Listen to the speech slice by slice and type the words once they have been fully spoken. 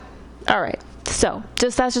All right. So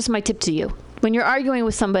that's just my tip to you. When you're arguing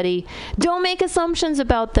with somebody, don't make assumptions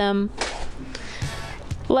about them.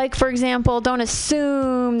 Like, for example, don't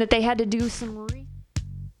assume that they had to do some research.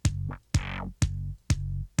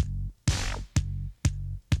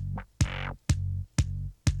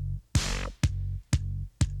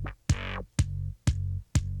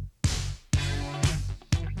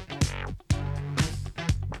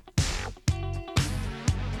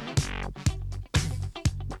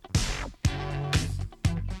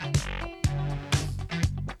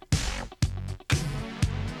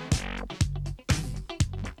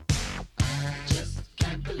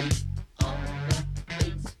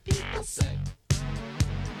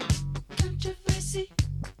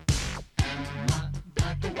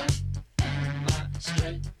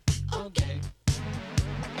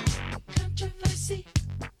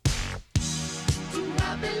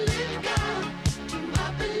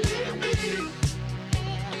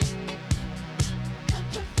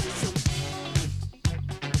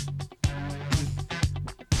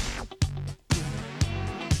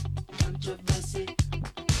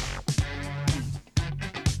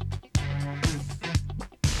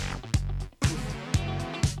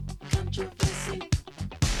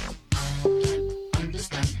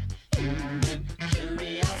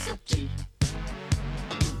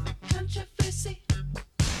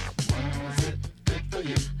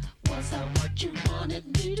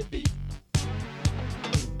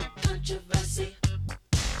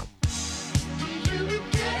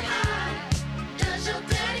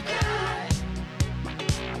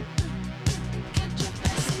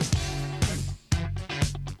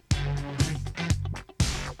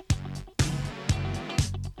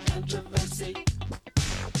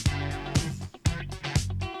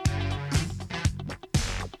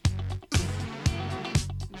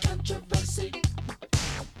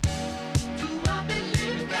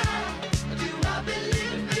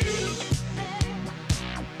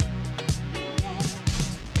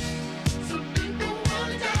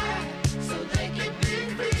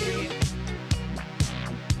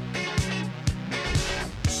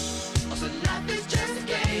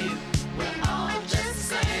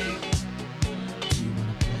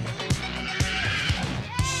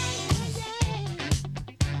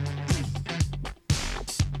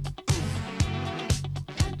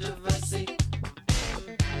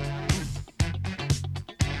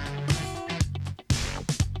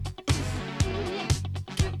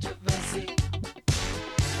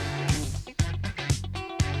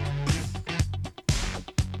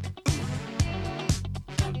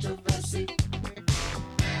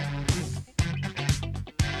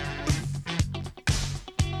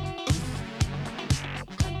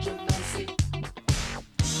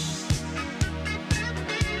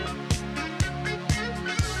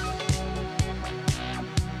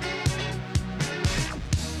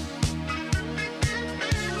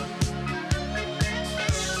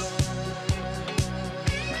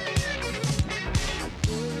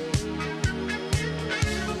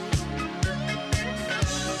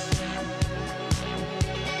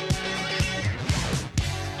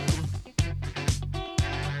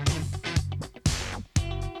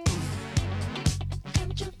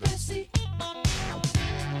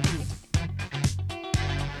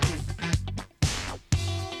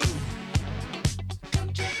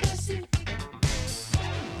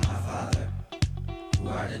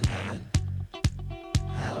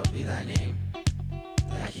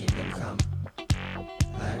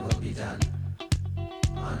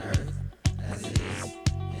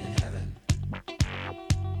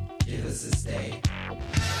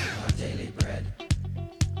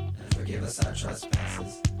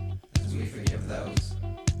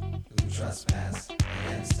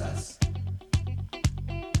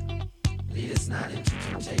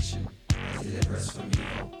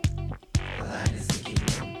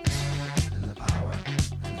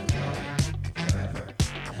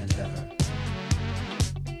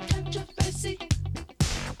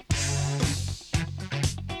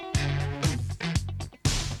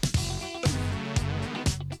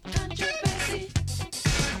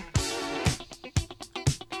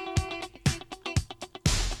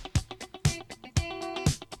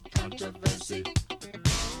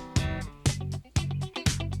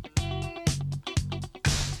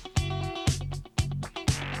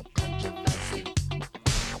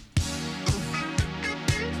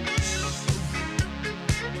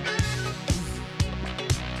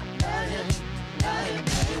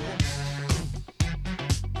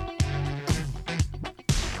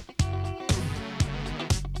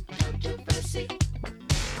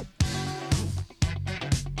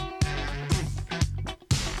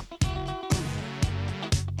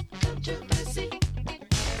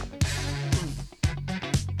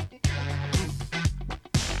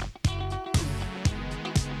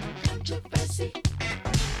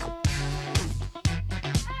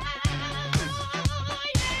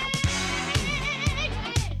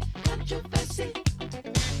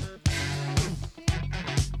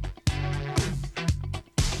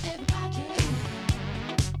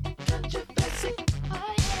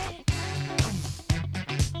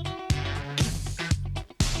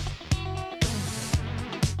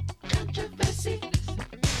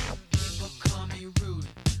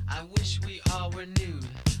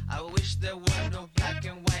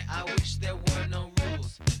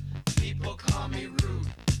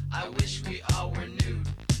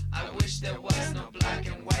 there was no black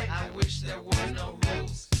and white. I wish there were no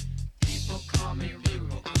rules. People call me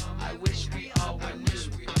rude. I wish we all were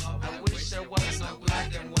new. I wish there was no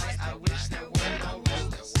black and white. I wish there were no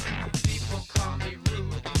rules. People call me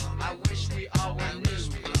rude. I wish we all were new.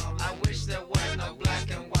 I wish there was no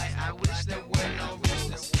black and white. I wish there were no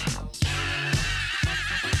rules.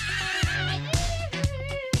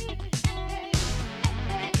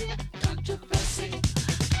 Controversy.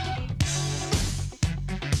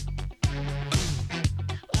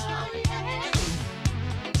 Oh yeah.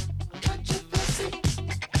 Controversy.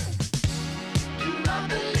 Do I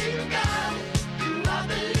believe in God? Do I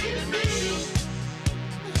believe in me?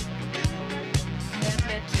 Let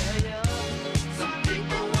me tell you, some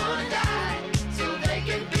people wanna die so they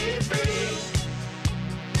can be free.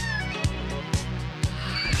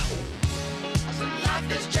 So life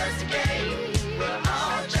is just a game, we're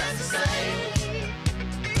all just the same.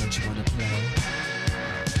 Don't you wanna play?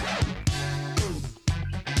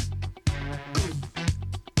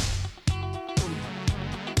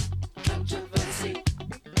 Controversy.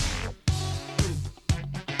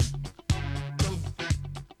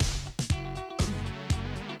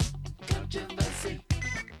 Controversy.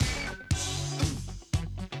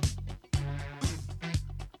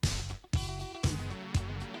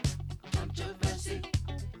 Controversy.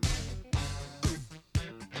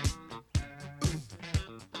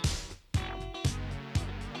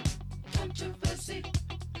 Controversy.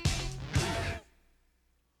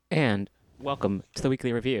 And welcome to the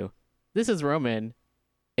Weekly Review. This is Roman.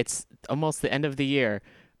 It's almost the end of the year,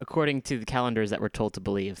 according to the calendars that we're told to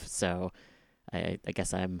believe. So I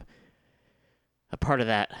guess I'm a part of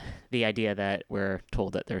that, the idea that we're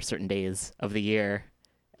told that there are certain days of the year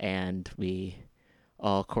and we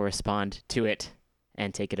all correspond to it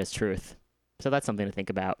and take it as truth. So that's something to think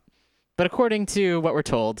about. But according to what we're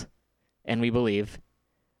told, and we believe,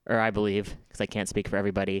 or I believe, because I can't speak for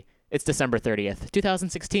everybody, it's December 30th,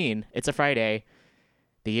 2016. It's a Friday.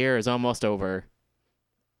 The year is almost over.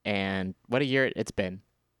 And what a year it's been.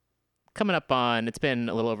 It's been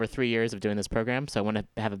a little over 3 years of doing this program. So I want to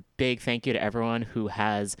have a big thank you to everyone who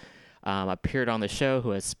has appeared on the show,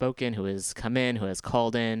 who has spoken, who has come in, who has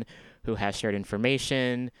called in, who has shared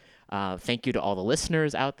information. Thank you to all the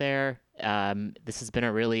listeners out there. This has been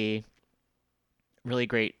a really, really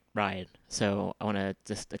great ride. So I want to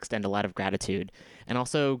just extend a lot of gratitude and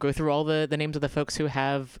also go through all the names of the folks who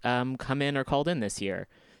have come in or called in this year.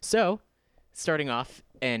 So starting off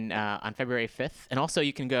on February 5th, and also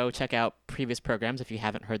you can go check out previous programs if you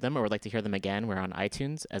haven't heard them or would like to hear them again. We're on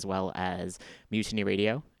iTunes as well as Mutiny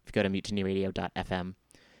Radio. If you go to mutinyradio.fm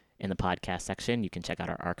in the podcast section, you can check out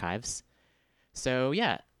our archives. So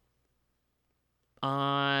yeah,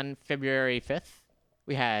 on February 5th,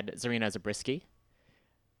 we had Zarina Zabriskie.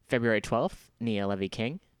 February 12th, Nia Levy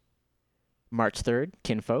King. March 3rd,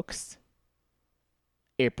 Kinfolks.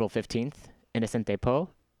 April 15th, Innocente Po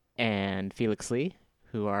and Felix Lee,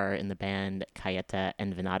 who are in the band Cayeta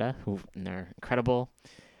and Venata, and they're incredible.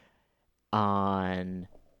 On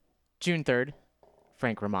June 3rd,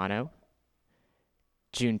 Frank Romano.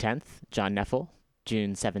 June 10th, John Neffel.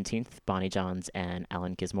 June 17th, Bonnie Johns and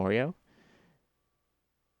Alan Gizmorio.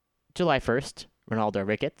 July 1st, Ronaldo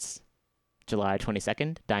Ricketts. July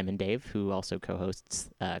 22nd, Diamond Dave, who also co-hosts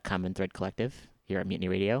Common Thread Collective here at Mutiny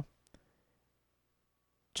Radio.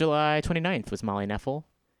 July 29th was Molly Neffel.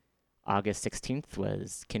 August 16th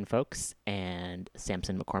was Kinfolks and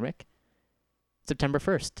Samson McCormick. September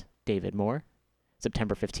 1st, David Moore.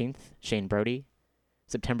 September 15th, Shane Brody.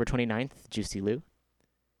 September 29th, Juicy Lou.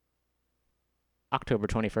 October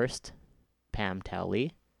 21st, Pam Tao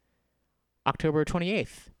Lee. October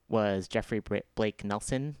 28th was Jeffrey Blake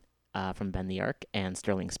Nelson from Ben the Ark and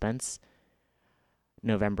Sterling Spence.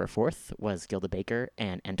 November 4th was Gilda Baker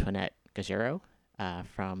and Antoinette Gagero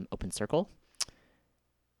from Open Circle.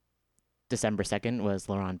 December 2nd was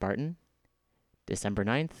Laurent Barton. December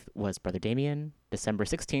 9th was Brother Damien. December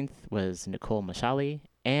 16th was Nicole Mashali.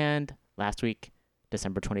 And last week,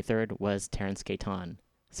 December 23rd, was Terrence Gaetan.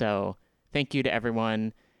 So thank you to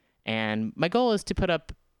everyone. And my goal is to put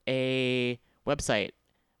up a website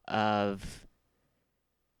of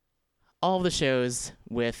all of the shows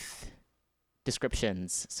with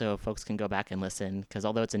descriptions so folks can go back and listen. Because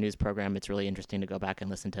although it's a news program, it's really interesting to go back and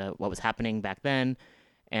listen to what was happening back then.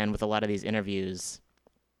 And with a lot of these interviews,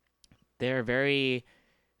 they've been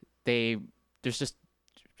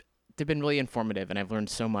really informative, and I've learned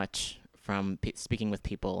so much from speaking with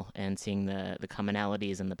people and seeing the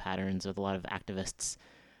commonalities and the patterns of a lot of activists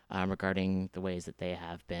regarding the ways that they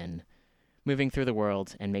have been moving through the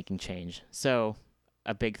world and making change. So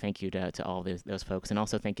a big thank you to all those folks, and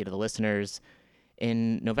also thank you to the listeners.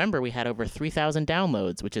 in November, we had over 3,000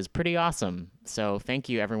 downloads, which is pretty awesome. So thank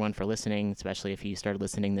you, everyone, for listening, especially if you started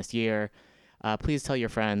listening this year. Please tell your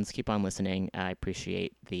friends. Keep on listening. I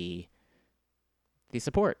appreciate the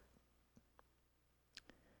support.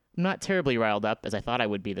 I'm not terribly riled up as I thought I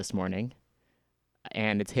would be this morning,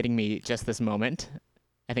 and it's hitting me just this moment.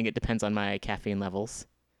 I think it depends on my caffeine levels.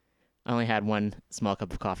 I only had one small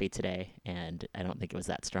cup of coffee today, and I don't think it was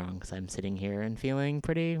that strong because I'm sitting here and feeling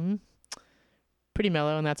pretty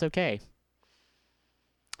mellow, and that's okay.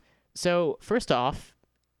 So first off,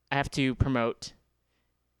 I have to promote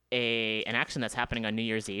an action that's happening on New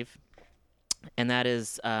Year's Eve, and that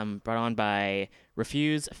is brought on by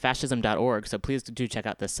refusefascism.org. So please do check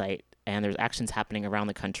out this site, and there's actions happening around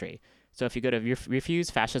the country. So if you go to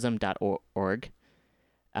refusefascism.org,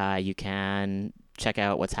 you can check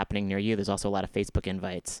out what's happening near you. There's also a lot of Facebook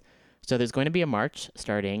invites. So there's going to be a march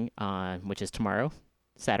starting on, which is tomorrow,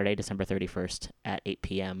 Saturday, December 31st at 8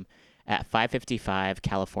 p.m. at 555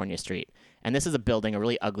 California Street. And this is a building, a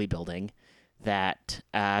really ugly building that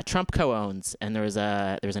Trump co-owns. And there was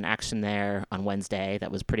an action there on Wednesday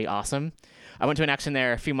that was pretty awesome. I went to an action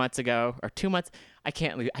there a few months ago, or 2 months. I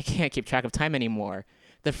can't keep track of time anymore.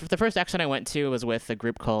 The first action I went to was with a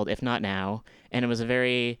group called If Not Now, and it was a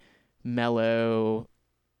very mellow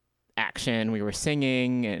action. We were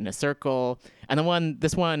singing in a circle, and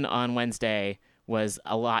this one on Wednesday was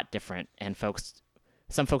a lot different. And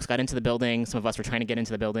some folks got into the building. Some of us were trying to get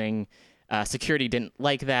into the building. Security didn't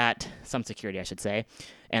like that. Some security, I should say,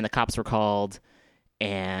 and the cops were called.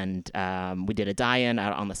 And we did a die-in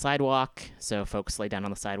out on the sidewalk. So folks lay down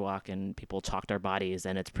on the sidewalk, and people chalked our bodies,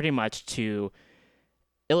 and it's pretty much to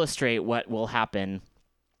illustrate what will happen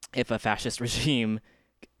if a fascist regime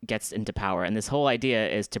gets into power. And this whole idea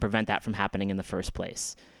is to prevent that from happening in the first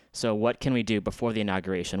place. So what can we do before the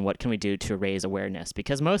inauguration? What can we do to raise awareness?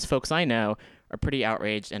 Because most folks I know are pretty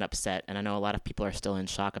outraged and upset, and I know a lot of people are still in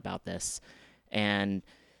shock about this. And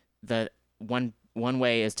the one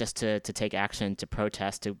way is just to take action, to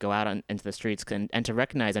protest, to go out into the streets, and to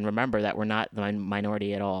recognize and remember that we're not the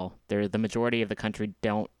minority at all. The majority of the country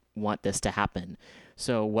don't want this to happen.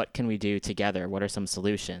 So what can we do together? What are some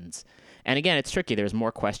solutions? And again, it's tricky. There's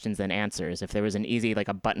more questions than answers. If there was an easy, like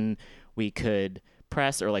a button we could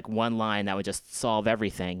press, or like one line that would just solve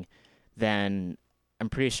everything, then I'm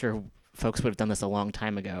pretty sure folks would have done this a long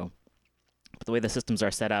time ago. But the way the systems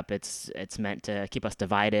are set up, it's meant to keep us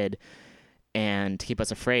divided and to keep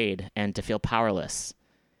us afraid and to feel powerless.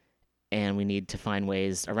 And we need to find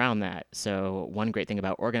ways around that. So one great thing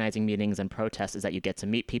about organizing meetings and protests is that you get to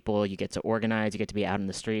meet people, you get to organize, you get to be out in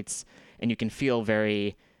the streets, and you can feel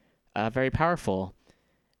very, very powerful.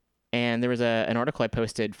 And there was an article I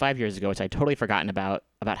posted 5 years ago, which I'd totally forgotten about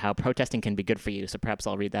how protesting can be good for you. So perhaps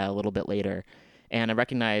I'll read that a little bit later. And I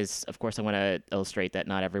recognize, of course, I want to illustrate that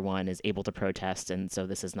not everyone is able to protest. And so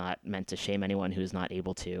this is not meant to shame anyone who's not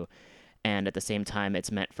able to. And at the same time,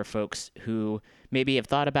 it's meant for folks who maybe have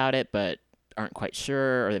thought about it but aren't quite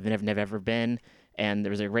sure, or they've never been. And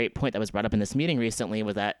there was a great point that was brought up in this meeting recently,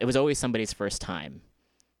 was that it was always somebody's first time.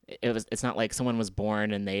 It's not like someone was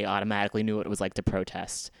born and they automatically knew what it was like to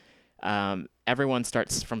protest. Everyone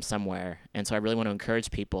starts from somewhere. And so I really want to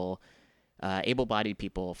encourage people, able-bodied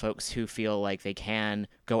people, folks who feel like they can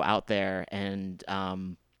go out there and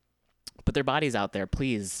put their bodies out there.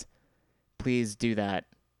 Please do that.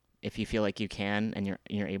 If you feel like you can and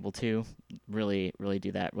you're able to, really, really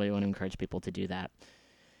do that. Really want to encourage people to do that.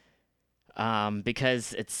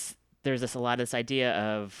 Because there's a lot of this idea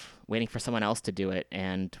of waiting for someone else to do it,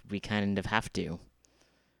 and we kind of have to.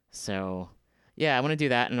 So, yeah, I want to do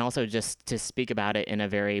that, and also just to speak about it in a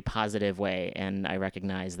very positive way. And I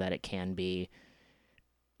recognize that it can be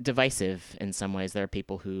divisive in some ways. There are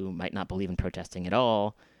people who might not believe in protesting at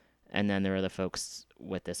all. And then there are the folks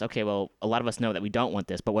with this. Okay, well, a lot of us know that we don't want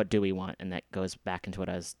this, but what do we want? And that goes back into what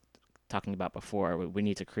I was talking about before. We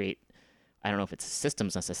need to create, I don't know if it's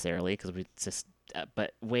systems necessarily,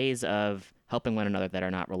 but ways of helping one another that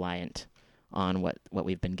are not reliant on what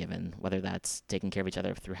we've been given, whether that's taking care of each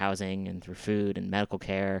other through housing and through food and medical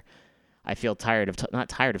care. I feel not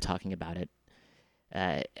tired of talking about it.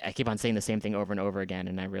 I keep on saying the same thing over and over again,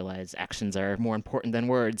 and I realize actions are more important than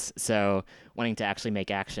words. So wanting to actually make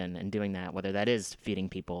action and doing that, whether that is feeding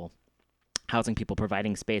people, housing people,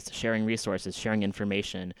 providing space, sharing resources, sharing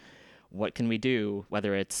information. What can we do?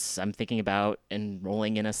 Whether it's I'm thinking about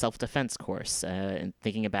enrolling in a self-defense course, and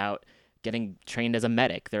thinking about getting trained as a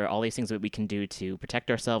medic. There are all these things that we can do to protect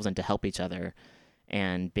ourselves and to help each other.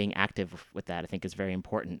 And being active with that, I think, is very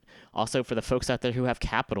important. Also, for the folks out there who have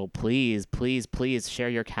capital, please, please, please share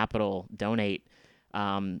your capital, donate,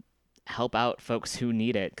 help out folks who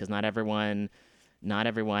need it, because not everyone Not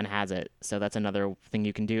everyone has it. So that's another thing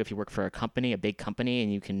you can do if you work for a company, a big company,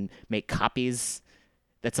 and you can make copies.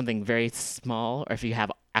 That's something very small. Or if you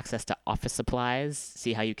have access to office supplies,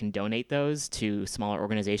 see how you can donate those to smaller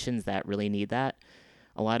organizations that really need that.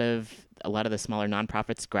 A lot of the smaller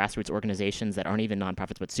nonprofits, grassroots organizations that aren't even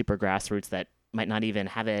nonprofits but super grassroots that might not even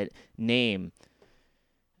have a name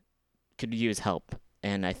could use help.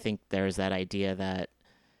 And I think there's that idea that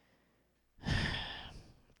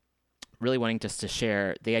really wanting just to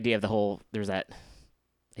share the idea of there's that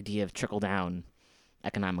idea of trickle down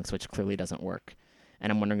economics, which clearly doesn't work.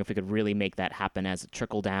 And I'm wondering if we could really make that happen as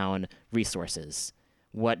trickle down resources.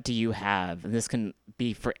 What do you have? And this can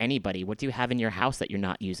be for anybody. What do you have in your house that you're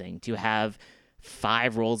not using? Do you have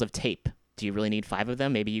 5 rolls of tape? Do you really need 5 of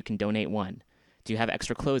them? Maybe you can donate 1. Do you have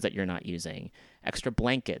extra clothes that you're not using? Extra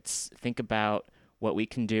blankets? Think about what we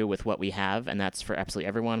can do with what we have, and that's for absolutely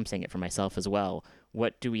everyone. I'm saying it for myself as well.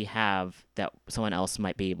 What do we have that someone else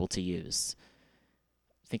might be able to use?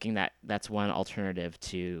 Thinking that that's one alternative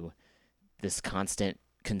to this constant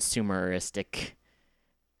consumeristic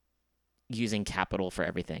using capital for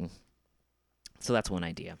everything. So that's one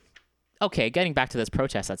idea. Okay, getting back to this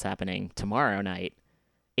protest that's happening tomorrow night,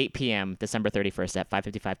 8 p.m., December 31st at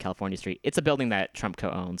 555 California Street. It's a building that Trump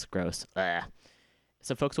co-owns. Gross. Ugh.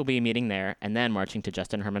 So folks will be meeting there and then marching to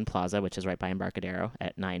Justin Herman Plaza, which is right by Embarcadero,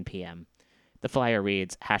 at 9 p.m. The flyer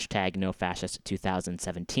reads,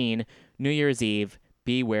 #NoFascist2017, New Year's Eve,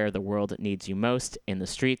 be where the world needs you most in the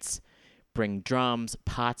streets. Bring drums,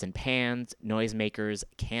 pots and pans, noisemakers,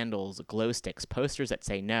 candles, glow sticks, posters that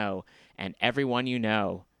say no, and everyone you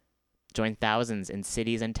know. Join thousands in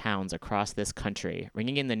cities and towns across this country,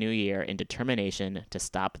 ringing in the new year in determination to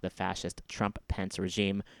stop the fascist Trump-Pence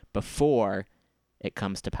regime before it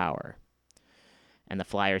comes to power. And the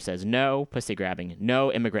flyer says no pussy grabbing,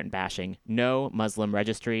 no immigrant bashing, no Muslim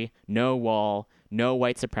registry, no wall, no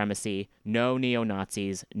white supremacy, no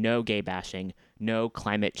neo-Nazis, no gay bashing, no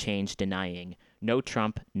climate change denying, no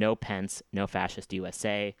Trump, no Pence, no fascist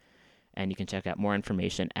USA. And you can check out more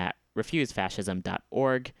information at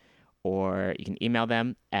refusefascism.org, or you can email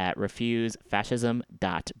them at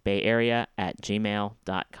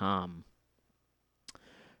refusefascism.bayarea@gmail.com.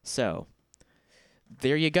 So,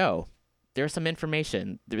 there you go. There's some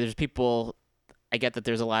information. There's people, I get that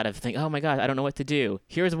there's a lot of things, oh my God, I don't know what to do.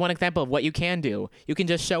 Here's one example of what you can do. You can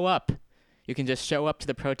just show up. You can just show up to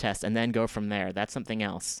the protest and then go from there. That's something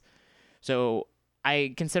else. So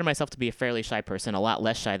I consider myself to be a fairly shy person, a lot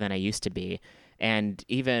less shy than I used to be. And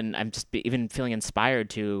I'm just even feeling inspired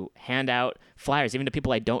to hand out flyers, even to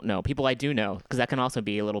people I don't know, people I do know, because that can also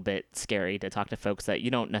be a little bit scary to talk to folks that you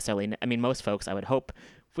don't necessarily, I mean, most folks I would hope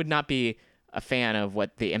would not be a fan of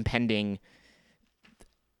what the impending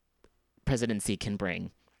presidency can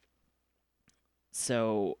bring.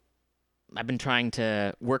 So I've been trying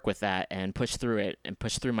to work with that and push through it and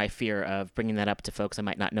push through my fear of bringing that up to folks I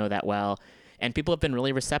might not know that well. And people have been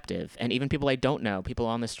really receptive. And even people I don't know, people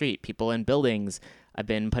on the street, people in buildings, I've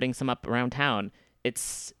been putting some up around town.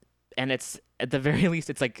 It's at the very least,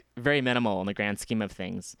 it's like very minimal in the grand scheme of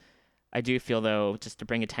things. I do feel, though, just to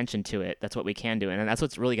bring attention to it, that's what we can do. And that's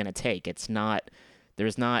what's really going to take. There's not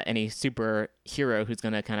any superhero who's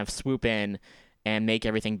going to kind of swoop in and make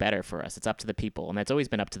everything better for us. It's up to the people. And that's always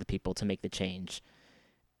been up to the people to make the change.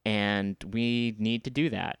 And we need to do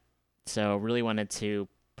that. So really wanted to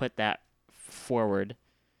put that forward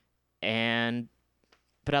and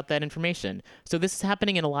put out that information. So this is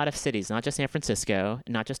happening in a lot of cities, not just San Francisco,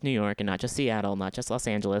 not just New York, and not just Seattle, not just Los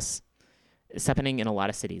Angeles. It's happening in a lot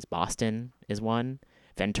of cities. Boston is one,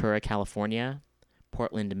 Ventura, California,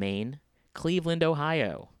 Portland, Maine, Cleveland,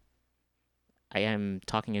 Ohio. I am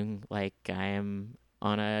talking like I am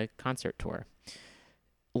on a concert tour.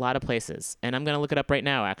 A lot of places. And I'm going to look it up right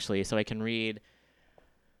now, actually, so I can read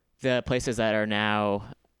the places that are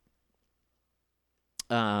now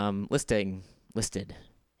listed.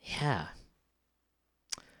 Yeah.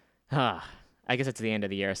 I guess it's the end of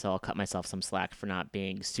the year, so I'll cut myself some slack for not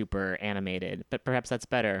being super animated, but perhaps that's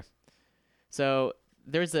better. So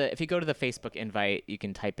if you go to the Facebook invite, you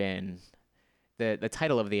can type in, the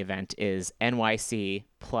title of the event is NYC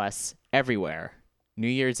plus everywhere, New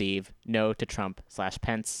Year's Eve, no to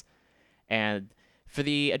Trump/Pence. And for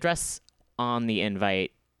the address on the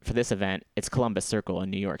invite for this event, it's Columbus Circle in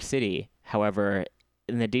New York City. However,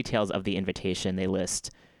 in the details of the invitation, they list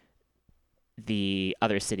the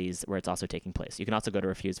other cities where it's also taking place. You can also go to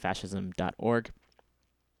refusefascism.org.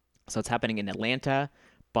 So it's happening in Atlanta,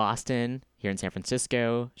 Boston, here in San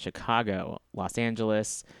Francisco, Chicago, Los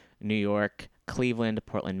Angeles, New York, Cleveland,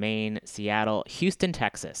 Portland, Maine, Seattle, Houston,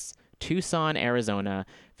 Texas, Tucson, Arizona,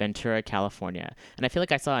 Ventura, California. And I feel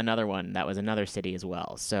like I saw another one that was another city as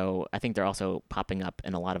well. So I think they're also popping up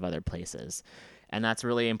in a lot of other places. And that's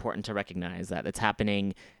really important to recognize that it's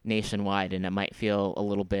happening nationwide, and it might feel a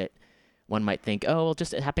little bit, one might think, oh, well,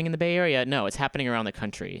 just happening in the Bay Area. No, it's happening around the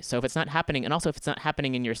country. So if it's not happening, and also if it's not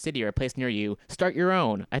happening in your city or a place near you, start your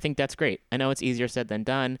own. I think that's great. I know it's easier said than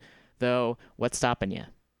done, though. What's stopping you?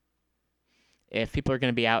 If people are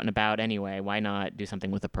going to be out and about anyway, why not do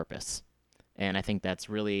something with a purpose? And I think that's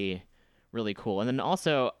really, really cool. And then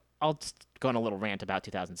also, I'll just go on a little rant about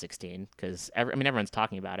 2016, because everyone's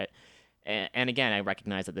talking about it. And again, I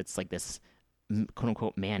recognize that it's like this quote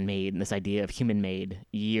unquote man-made, and this idea of human-made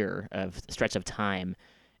year of stretch of time,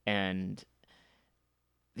 and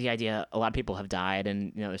the idea a lot of people have died,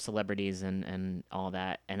 and there's celebrities and all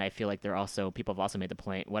that. And I feel like people have also made the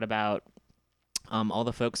point, what about all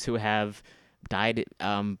the folks who have died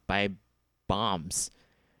by bombs,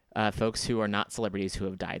 folks who are not celebrities who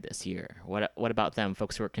have died this year? What about them,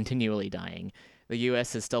 folks who are continually dying? The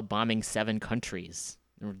U.S. is still bombing 7 countries,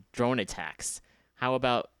 drone attacks. How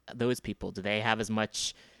about those people? Do they have as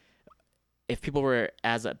much? If people were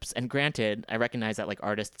and granted, I recognize that like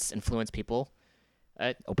artists influence people.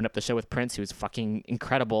 I opened up the show with Prince, who's fucking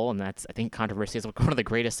incredible, and that's, I think, controversy is one of the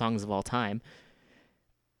greatest songs of all time.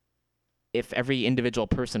 If every individual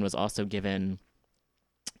person was also given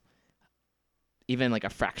even like a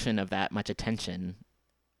fraction of that much attention,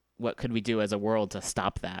 what could we do as a world to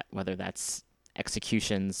stop that? Whether that's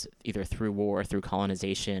executions, either through war, through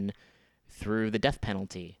colonization, through the death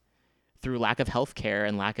penalty, through lack of health care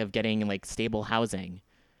and lack of getting like stable housing.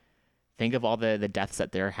 Think of all the deaths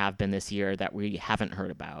that there have been this year that we haven't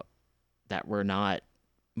heard about, that we're not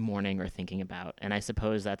mourning or thinking about. And I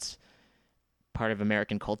suppose that's part of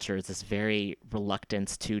American culture, is this very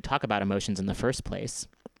reluctance to talk about emotions in the first place.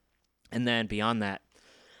 And then beyond that,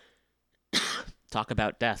 talk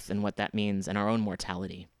about death and what that means and our own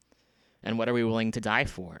mortality. And what are we willing to die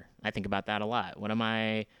for? I think about that a lot. What am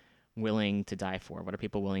I willing to die for? What are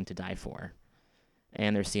people willing to die for?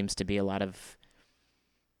 And there seems to be a lot of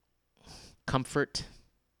comfort,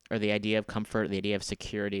 or the idea of comfort, the idea of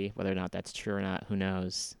security, whether or not that's true or not, who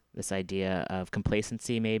knows? This idea of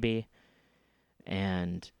complacency, maybe,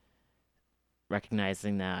 and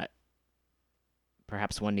recognizing that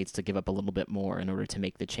perhaps one needs to give up a little bit more in order to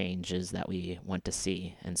make the changes that we want to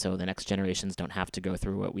see. And so the next generations don't have to go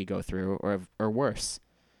through what we go through, or worse.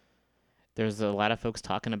 There's a lot of folks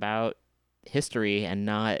talking about history, and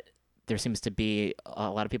there seems to be a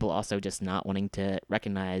lot of people also just not wanting to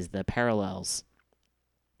recognize the parallels.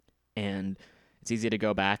 And it's easy to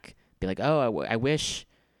go back, be like, oh, I wish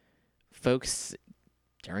folks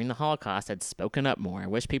during the Holocaust had spoken up more. I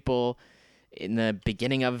wish people in the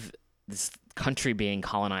beginning of this country being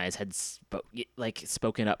colonized had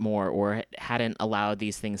spoken up more, or hadn't allowed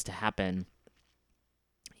these things to happen.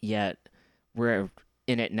 Yet we're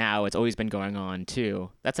in it now. It's always been going on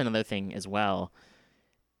too. That's another thing as well,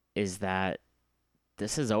 is that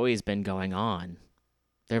this has always been going on.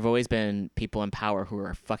 There have always been people in power who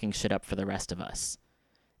are fucking shit up for the rest of us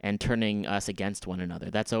and turning us against one another.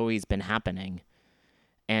 That's always been happening.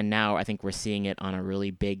 And now I think we're seeing it on a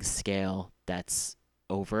really big scale that's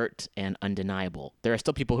overt and undeniable. There are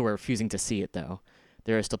still people who are refusing to see it, though.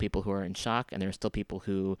 There are still people who are in shock, and there are still people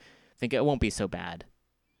who think it won't be so bad.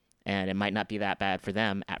 And it might not be that bad for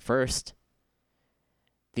them at first.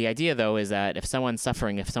 The idea, though, is that if someone's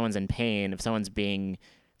suffering, if someone's in pain, if someone's being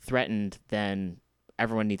threatened, then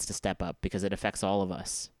everyone needs to step up, because it affects all of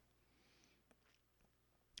us.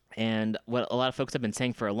 And what a lot of folks have been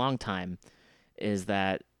saying for a long time is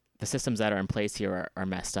that the systems that are in place here are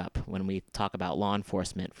messed up. When we talk about law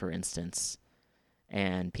enforcement, for instance,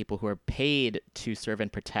 and people who are paid to serve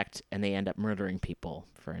and protect, and they end up murdering people,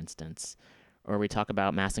 for instance. Or we talk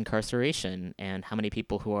about mass incarceration and how many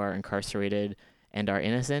people who are incarcerated and are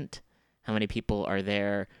innocent, how many people are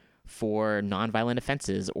there for nonviolent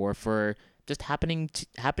offenses or for just happening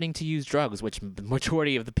to use drugs, which the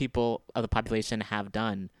majority of the people of the population have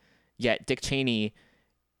done. Yet Dick Cheney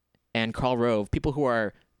and Karl Rove, people who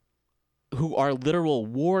are literal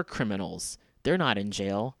war criminals, they're not in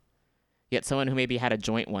jail. Yet someone who maybe had a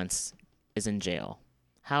joint once is in jail.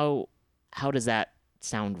 How does that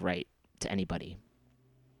sound right to anybody?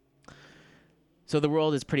 So the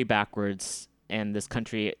world is pretty backwards, and this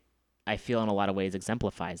country, I feel in a lot of ways,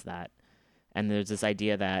 exemplifies that. And there's this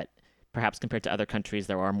idea that perhaps compared to other countries,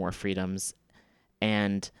 there are more freedoms,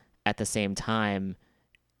 and at the same time,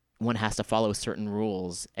 one has to follow certain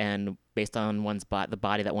rules, and based on one's the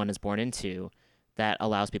body that one is born into, that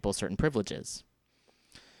allows people certain privileges.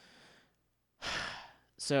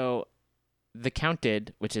 So The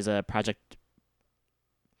Counted, which is a project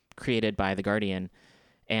created by The Guardian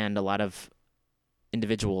and a lot of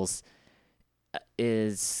individuals,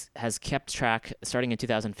 has kept track, starting in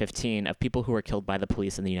 2015, of people who were killed by the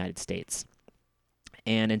police in the United States.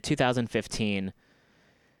 And in 2015,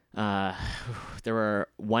 there were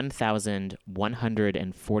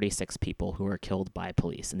 1,146 people who were killed by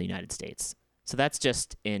police in the United States. So that's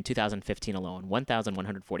just in 2015 alone,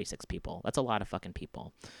 1,146 people. That's a lot of fucking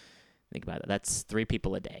people. Think about it. That's 3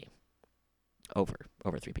 people a day. Over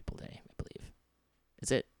 3 people a day, I believe.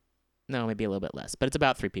 Is it? No, maybe a little bit less, but it's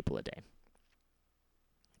about 3 people a day.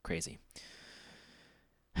 Crazy.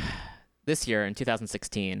 This year, in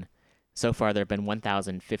 2016, so far there have been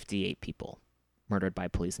 1,058 people murdered by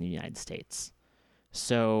police in the United States.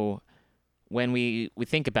 So when we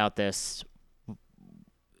think about this,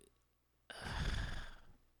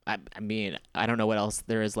 I mean, I don't know what else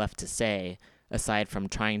there is left to say aside from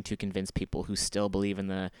trying to convince people who still believe in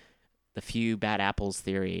the few bad apples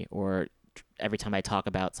theory, or every time I talk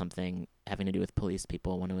about something having to do with police,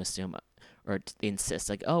 people want to assume or they insist,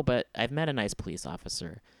 like, oh, but I've met a nice police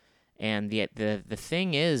officer. And the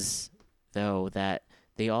thing is, though, that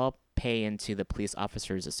they all pay into the Police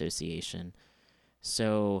Officers Association.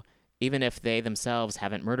 So even if they themselves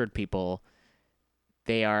haven't murdered people,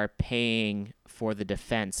 they are paying for the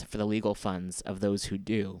defense, for the legal funds of those who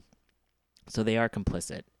do. So they are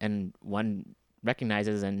complicit. And one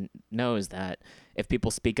recognizes and knows that if people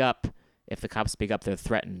speak up, if the cops speak up, they're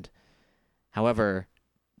threatened. However,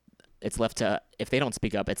 if they don't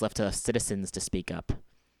speak up, it's left to citizens to speak up.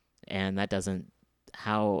 And that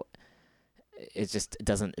it's just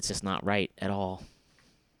not right at all.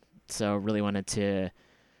 So really wanted to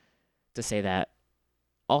say that.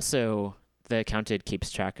 Also, the Counted keeps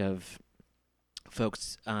track of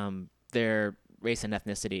folks, their race and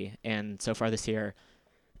ethnicity. And so far this year,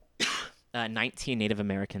 19 Native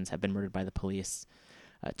Americans have been murdered by the police,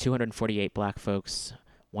 248 black folks,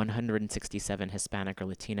 167 Hispanic or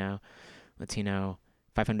Latino,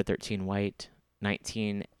 513 white,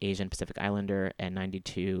 19 Asian Pacific Islander, and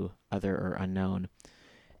 92 other or unknown.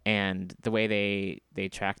 And the way they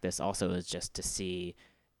track this also is just to see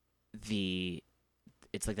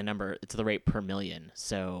it's like the number, it's the rate per million.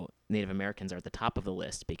 So Native Americans are at the top of the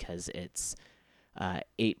list because it's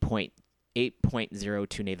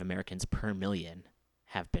 8.02 Native Americans per million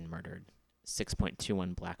have been murdered,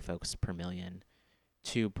 6.21 black folks per million,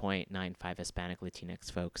 2.95 Hispanic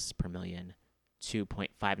Latinx folks per million,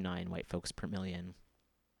 2.59 white folks per million,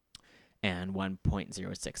 and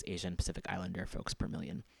 1.06 Asian Pacific Islander folks per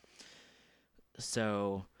million.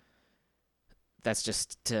 So that's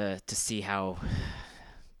just to see how,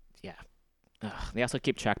 yeah. They also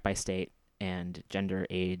keep track by state and gender,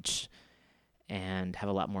 age, and have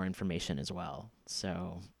a lot more information as well.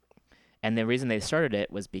 So, and the reason they started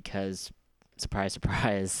it was because, surprise,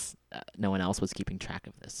 surprise, no one else was keeping track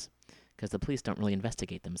of this because the police don't really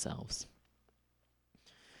investigate themselves.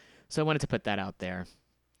 So I wanted to put that out there.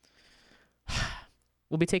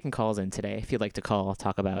 We'll be taking calls in today. If you'd like to call,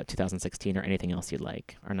 talk about 2016 or anything else you'd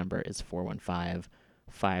like, our number is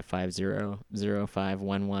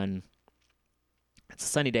 415-550-0511. It's a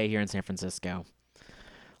sunny day here in San Francisco.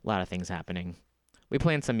 A lot of things happening. We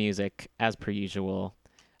played some music, as per usual.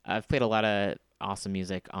 I've played a lot of awesome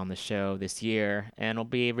music on the show this year, and we'll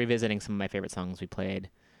be revisiting some of my favorite songs we played.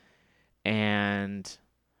 And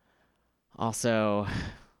also,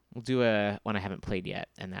 we'll do one I haven't played yet,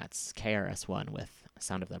 and that's KRS-One with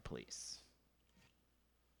Sound of the Police.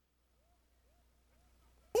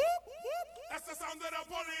 That's the sound of the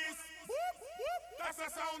police. That's the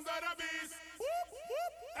sound of the beast.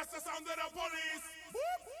 That's the sound of the police.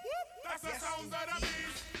 That's the sound of the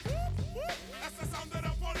beast. That's the sound of the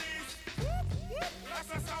police. That's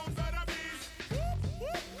the sound of the beast.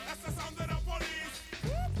 That's the sound of the police.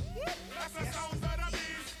 That's the sound of the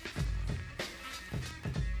beast.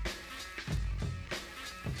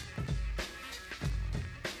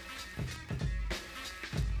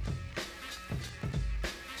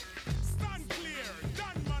 Stand clear,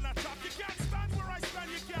 done man attack. You can't stand where I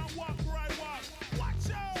stand, you can't walk where I walk.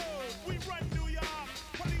 Watch out, we run New York.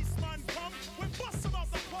 Policeman come, we bust them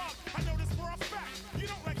out the park. I know this for a fact. You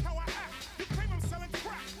don't like how I act. You claim I'm selling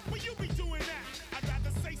crack, but you be doing that. I'd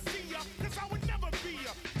rather say see ya, cause I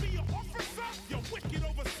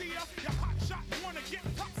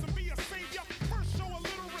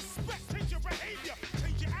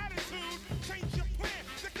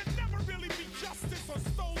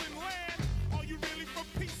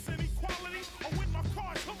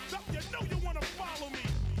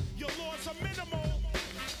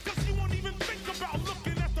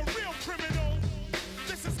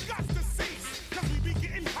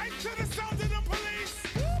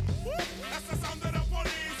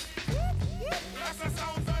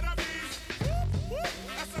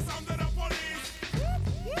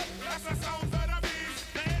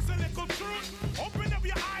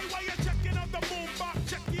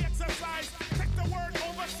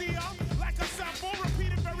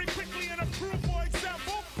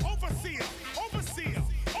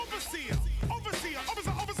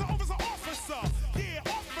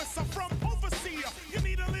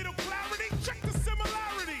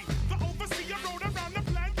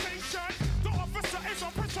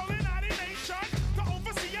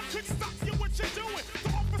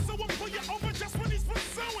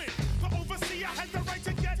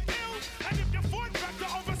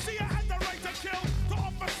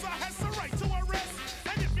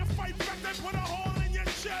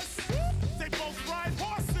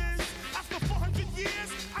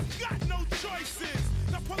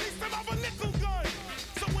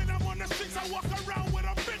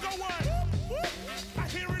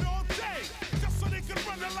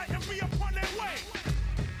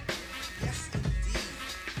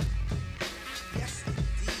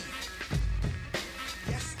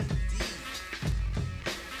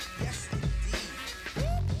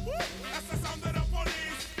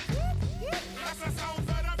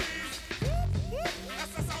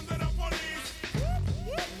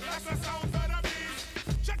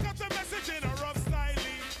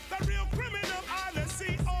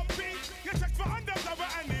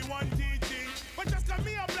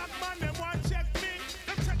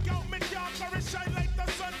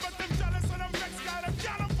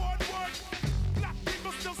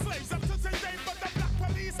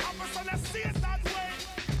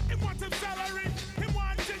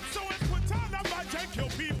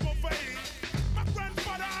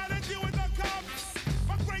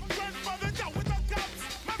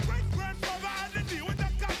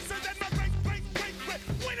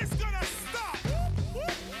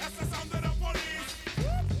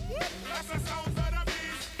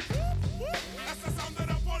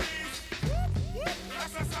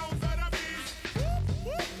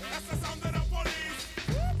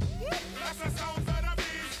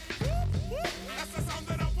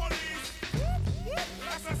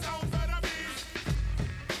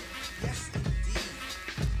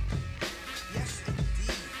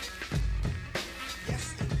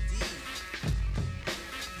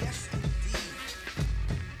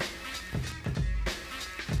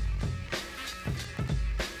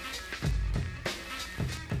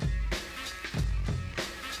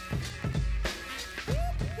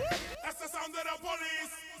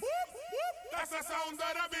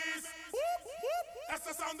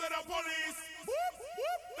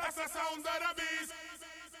the sounds of the beast.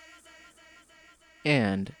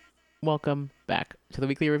 And welcome back to the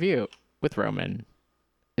Weekly Review with Roman.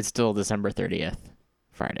 It's still December 30th,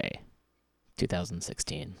 Friday,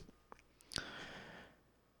 2016.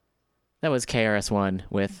 That was KRS-One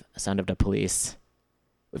with Sound of the Police.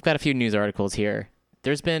 We've got a few news articles here.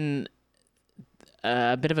 There's been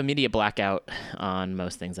a bit of a media blackout on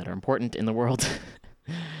most things that are important in the world.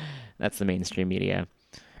 That's the mainstream media.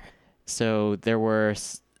 So there were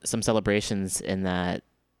some celebrations in that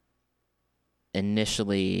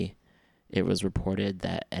initially it was reported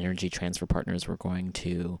that Energy Transfer Partners were going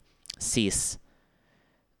to cease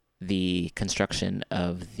the construction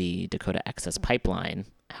of the Dakota Access Pipeline.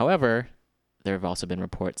 However, there have also been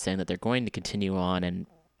reports saying that they're going to continue on and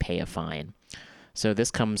pay a fine. So this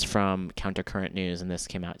comes from Countercurrent News, and this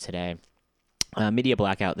came out today. Media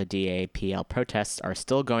blackout, the DAPL protests are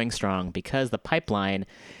still going strong because the pipeline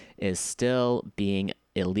is still being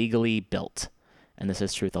illegally built. And this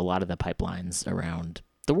is true with a lot of the pipelines around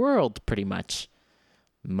the world, pretty much.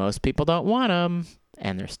 Most people don't want them,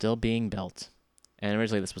 and they're still being built. And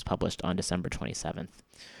originally this was published on December 27th.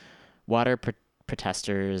 Water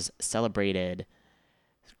protesters celebrated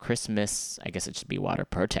Christmas, I guess it should be water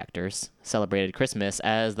protectors, celebrated Christmas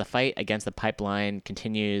as the fight against the pipeline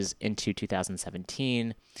continues into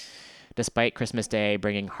 2017. Despite Christmas Day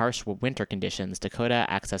bringing harsh winter conditions, Dakota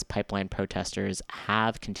Access Pipeline protesters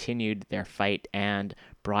have continued their fight and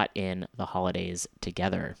brought in the holidays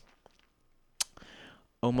together.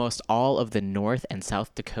 Almost all of North and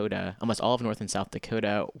South Dakota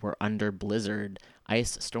were under blizzard,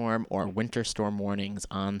 ice storm, or winter storm warnings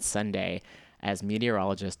on Sunday as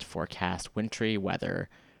meteorologists forecast wintry weather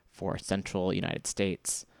for central United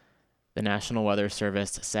States. The National Weather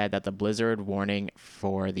Service said that the blizzard warning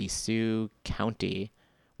for the Sioux County,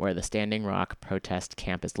 where the Standing Rock protest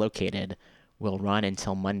camp is located, will run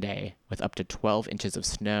until Monday, with up to 12 inches of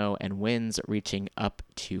snow and winds reaching up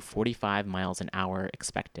to 45 miles an hour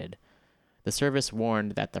expected. The service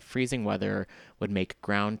warned that the freezing weather would make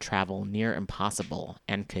ground travel near impossible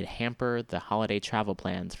and could hamper the holiday travel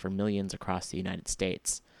plans for millions across the United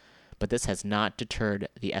States. But this has not deterred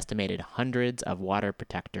the estimated hundreds of water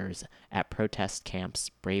protectors at protest camps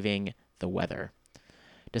braving the weather.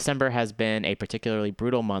 December has been a particularly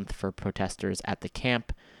brutal month for protesters at the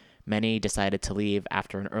camp. Many decided to leave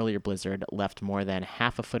after an earlier blizzard left more than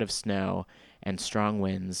half a foot of snow and strong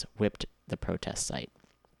winds whipped the protest site.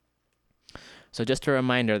 So just a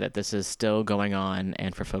reminder that this is still going on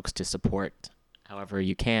and for folks to support however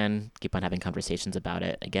you can, keep on having conversations about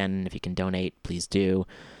it. Again, if you can donate, please do.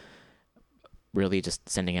 Really just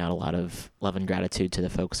sending out a lot of love and gratitude to the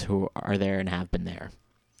folks who are there and have been there.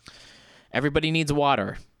 Everybody needs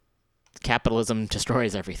water. Capitalism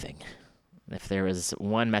destroys everything. If there was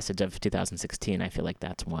one message of 2016, I feel like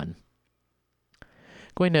that's one.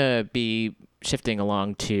 Going to be shifting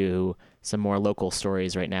along to some more local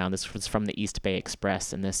stories right now. This was from the East Bay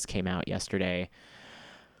Express, and this came out yesterday.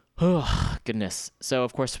 Oh, goodness. So,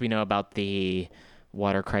 of course, we know about the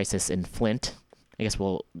water crisis in Flint. I guess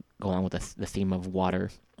we'll go along with the theme of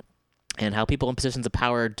water and how people in positions of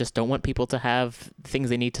power just don't want people to have things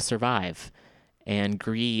they need to survive. And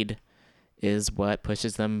greed is what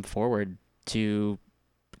pushes them forward to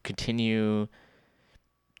continue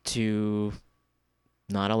to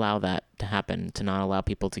not allow that to happen, to not allow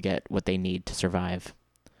people to get what they need to survive.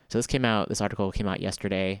 So this article came out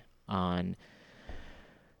yesterday on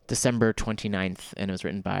December 29th, and it was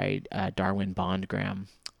written by Darwin Bondgram.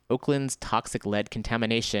 Oakland's toxic lead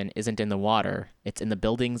contamination isn't in the water, it's in the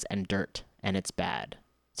buildings and dirt, and it's bad.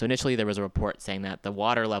 So initially there was a report saying that the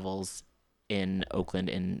water levels in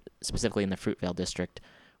Oakland, specifically in the Fruitvale district,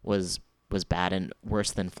 was bad and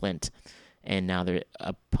worse than Flint. And now,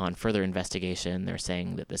 upon further investigation, they're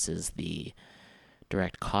saying that this is the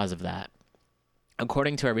direct cause of that.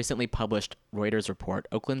 According to a recently published Reuters report,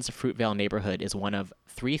 Oakland's Fruitvale neighborhood is one of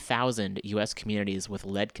 3,000 U.S. communities with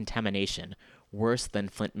lead contamination, worse than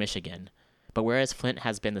Flint, Michigan. But whereas Flint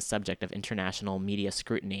has been the subject of international media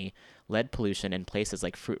scrutiny, lead pollution in places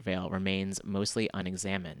like Fruitvale remains mostly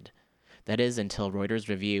unexamined. That is until Reuters'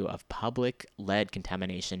 review of public lead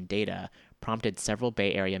contamination data prompted several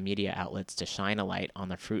Bay Area media outlets to shine a light on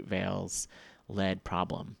the Fruitvale's lead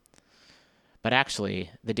problem. But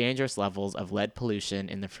actually, the dangerous levels of lead pollution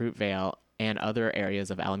in the Fruitvale and other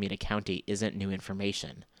areas of Alameda County isn't new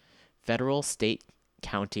information. Federal, state,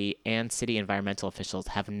 county, and city environmental officials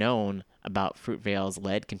have known about Fruitvale's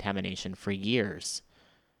lead contamination for years.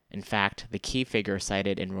 In fact, the key figure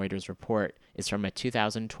cited in Reuters' report is from a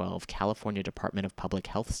 2012 California Department of Public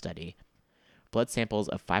Health study. Blood samples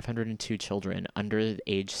of 502 children under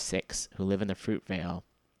age 6 who live in the Fruitvale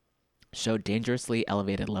showed dangerously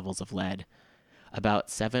elevated levels of lead. About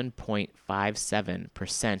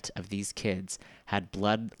 7.57% of these kids had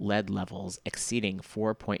blood lead levels exceeding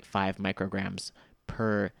 4.5 micrograms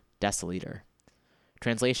per deciliter.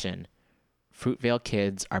 Translation: Fruitvale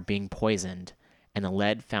kids are being poisoned, and the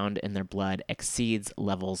lead found in their blood exceeds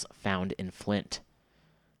levels found in Flint.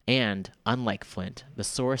 And, unlike Flint, the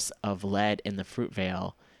source of lead in the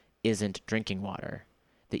Fruitvale isn't drinking water.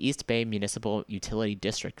 The East Bay Municipal Utility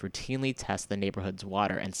District routinely tests the neighborhood's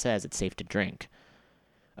water and says it's safe to drink.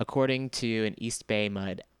 According to an East Bay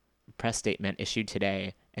Mud press statement issued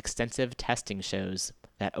today, extensive testing shows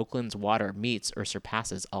that Oakland's water meets or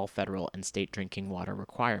surpasses all federal and state drinking water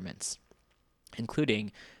requirements,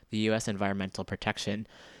 including the U.S. Environmental Protection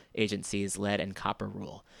Agency's lead and copper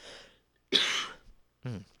rule.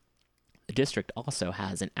 The district also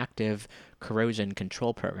has an active corrosion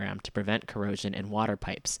control program to prevent corrosion in water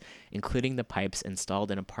pipes, including the pipes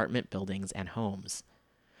installed in apartment buildings and homes.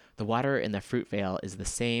 The water in the Fruitvale is the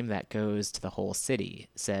same that goes to the whole city,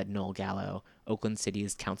 said Noel Gallo, Oakland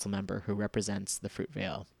City's council member who represents the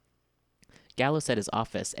Fruitvale. Gallo said his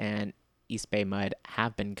office and East Bay Mud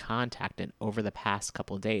have been contacted over the past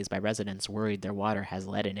couple of days by residents worried their water has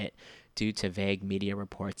lead in it due to vague media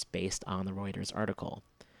reports based on the Reuters article.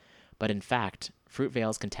 But in fact,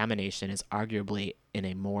 Fruitvale's contamination is arguably in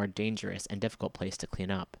a more dangerous and difficult place to clean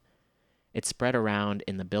up. It's spread around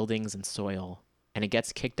in the buildings and soil, and it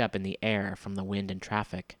gets kicked up in the air from the wind and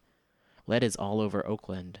traffic. Lead is all over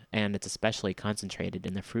Oakland, and it's especially concentrated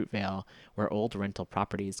in the Fruitvale, where old rental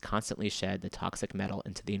properties constantly shed the toxic metal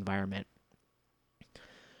into the environment.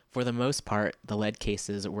 For the most part, the lead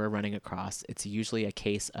cases we're running across, it's usually a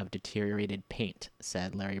case of deteriorated paint,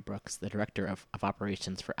 said Larry Brooks, the director of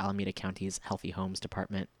operations for Alameda County's Healthy Homes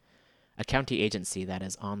Department, a county agency that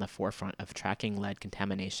is on the forefront of tracking lead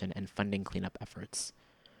contamination and funding cleanup efforts.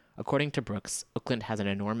 According to Brooks, Oakland has an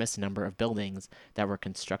enormous number of buildings that were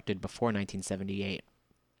constructed before 1978,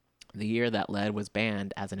 the year that lead was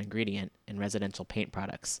banned as an ingredient in residential paint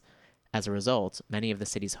products. As a result, many of the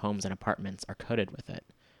city's homes and apartments are coated with it.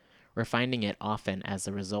 We're finding it often as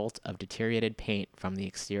a result of deteriorated paint from the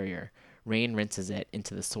exterior. Rain rinses it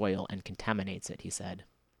into the soil and contaminates it, he said.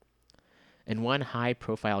 In one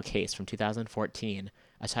high-profile case from 2014,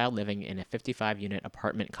 a child living in a 55-unit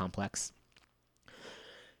apartment complex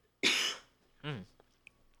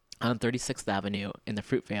on 36th Avenue in the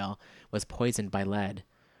Fruitvale was poisoned by lead.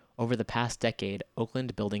 Over the past decade,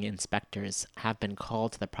 Oakland building inspectors have been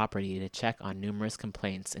called to the property to check on numerous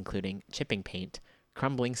complaints, including chipping paint,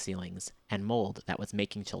 crumbling ceilings, and mold that was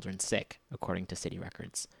making children sick, according to city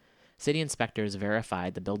records. City inspectors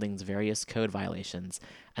verified the building's various code violations,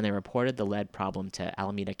 and they reported the lead problem to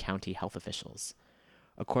Alameda County health officials.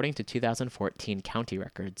 According to 2014 county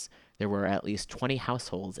records, there were at least 20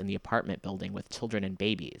 households in the apartment building with children and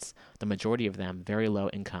babies, the majority of them very low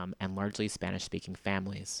income and largely Spanish-speaking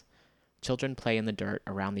families. Children play in the dirt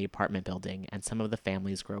around the apartment building, and some of the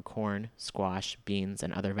families grow corn, squash, beans,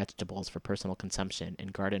 and other vegetables for personal consumption in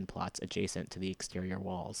garden plots adjacent to the exterior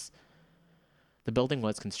walls. The building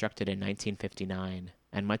was constructed in 1959,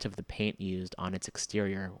 and much of the paint used on its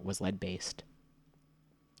exterior was lead-based.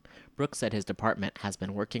 Brooks said his department has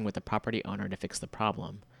been working with the property owner to fix the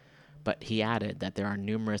problem, but he added that there are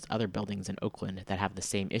numerous other buildings in Oakland that have the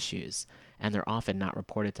same issues, and they're often not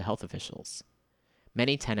reported to health officials.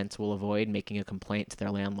 Many tenants will avoid making a complaint to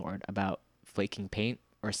their landlord about flaking paint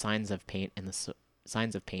or signs of paint in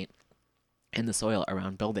the soil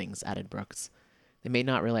around buildings, added Brooks. They may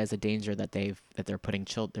not realize the danger that they're putting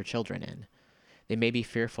their children in. They may be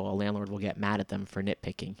fearful a landlord will get mad at them for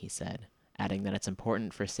nitpicking, he said, adding that it's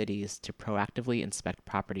important for cities to proactively inspect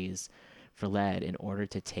properties for lead in order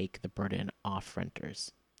to take the burden off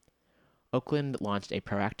renters. Oakland launched a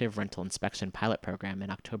proactive rental inspection pilot program in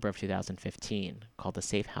October of 2015 called the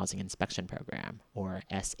Safe Housing Inspection Program, or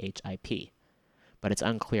SHIP, but it's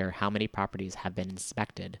unclear how many properties have been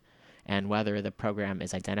inspected and whether the program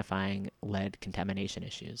is identifying lead contamination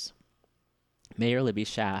issues. Mayor Libby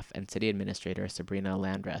Schaaf and City Administrator Sabrina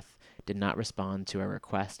Landreth did not respond to a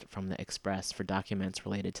request from the Express for documents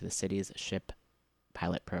related to the city's SHIP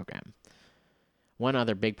pilot program. One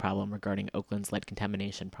other big problem regarding Oakland's lead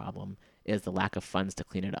contamination problem is the lack of funds to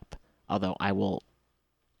clean it up. Although I will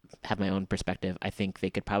have my own perspective, I think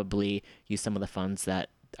they could probably use some of the funds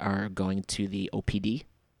that are going to the OPD.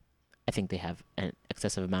 I think they have an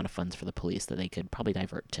excessive amount of funds for the police that they could probably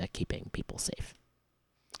divert to keeping people safe.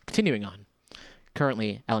 Continuing on.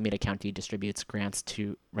 Currently, Alameda County distributes grants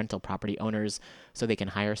to rental property owners so they can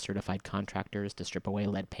hire certified contractors to strip away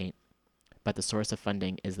lead paint. But the source of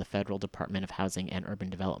funding is the Federal Department of Housing and Urban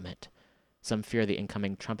Development. Some fear the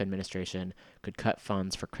incoming Trump administration could cut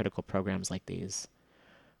funds for critical programs like these.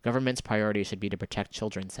 Government's priority should be to protect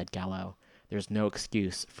children, said Gallo. There's no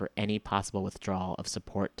excuse for any possible withdrawal of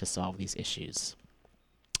support to solve these issues.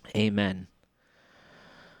 Amen.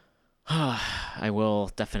 I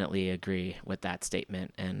will definitely agree with that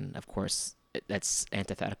statement. And of course, that's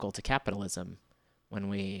antithetical to capitalism when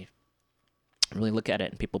we really look at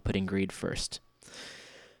it and people putting greed first.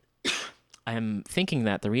 I'm thinking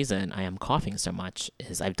that the reason I am coughing so much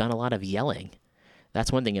is I've done a lot of yelling.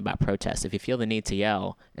 That's one thing about protests. If you feel the need to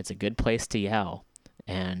yell, it's a good place to yell.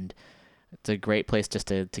 And it's a great place just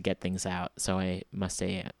to get things out. So I must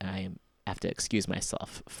say I have to excuse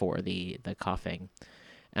myself for the coughing.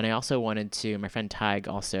 And I also wanted to, my friend Tig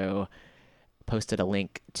also posted a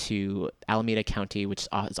link to Alameda County, which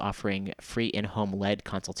is offering free in-home lead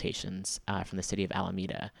consultations from the city of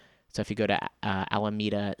Alameda. So if you go to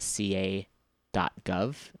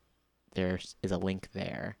alamedaca.gov, there is a link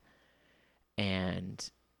there. And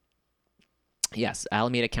yes,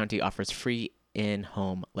 Alameda County offers free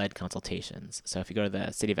in-home lead consultations. So if you go to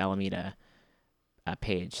the city of Alameda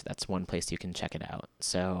page, that's one place you can check it out.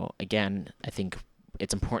 So again, I think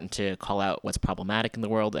it's important to call out what's problematic in the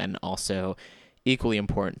world, and also equally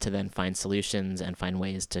important to then find solutions and find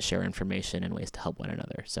ways to share information and ways to help one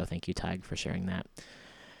another. So thank you, Tig, for sharing that.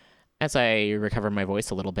 As I recover my voice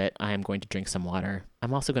a little bit, I am going to drink some water.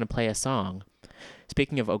 I'm also going to play a song.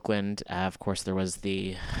 Speaking of Oakland, of course, there was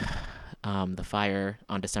the fire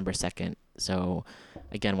on December 2nd. So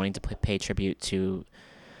again, wanting to pay tribute to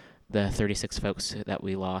the 36 folks that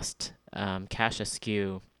we lost. Cash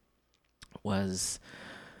Askew was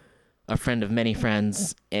a friend of many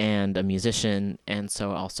friends and a musician, and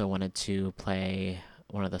so I also wanted to play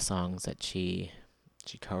one of the songs that she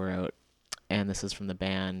co-wrote, and this is from the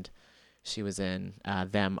band she was in,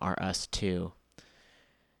 Them Are Us Too,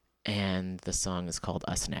 and the song is called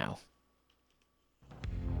Us Now.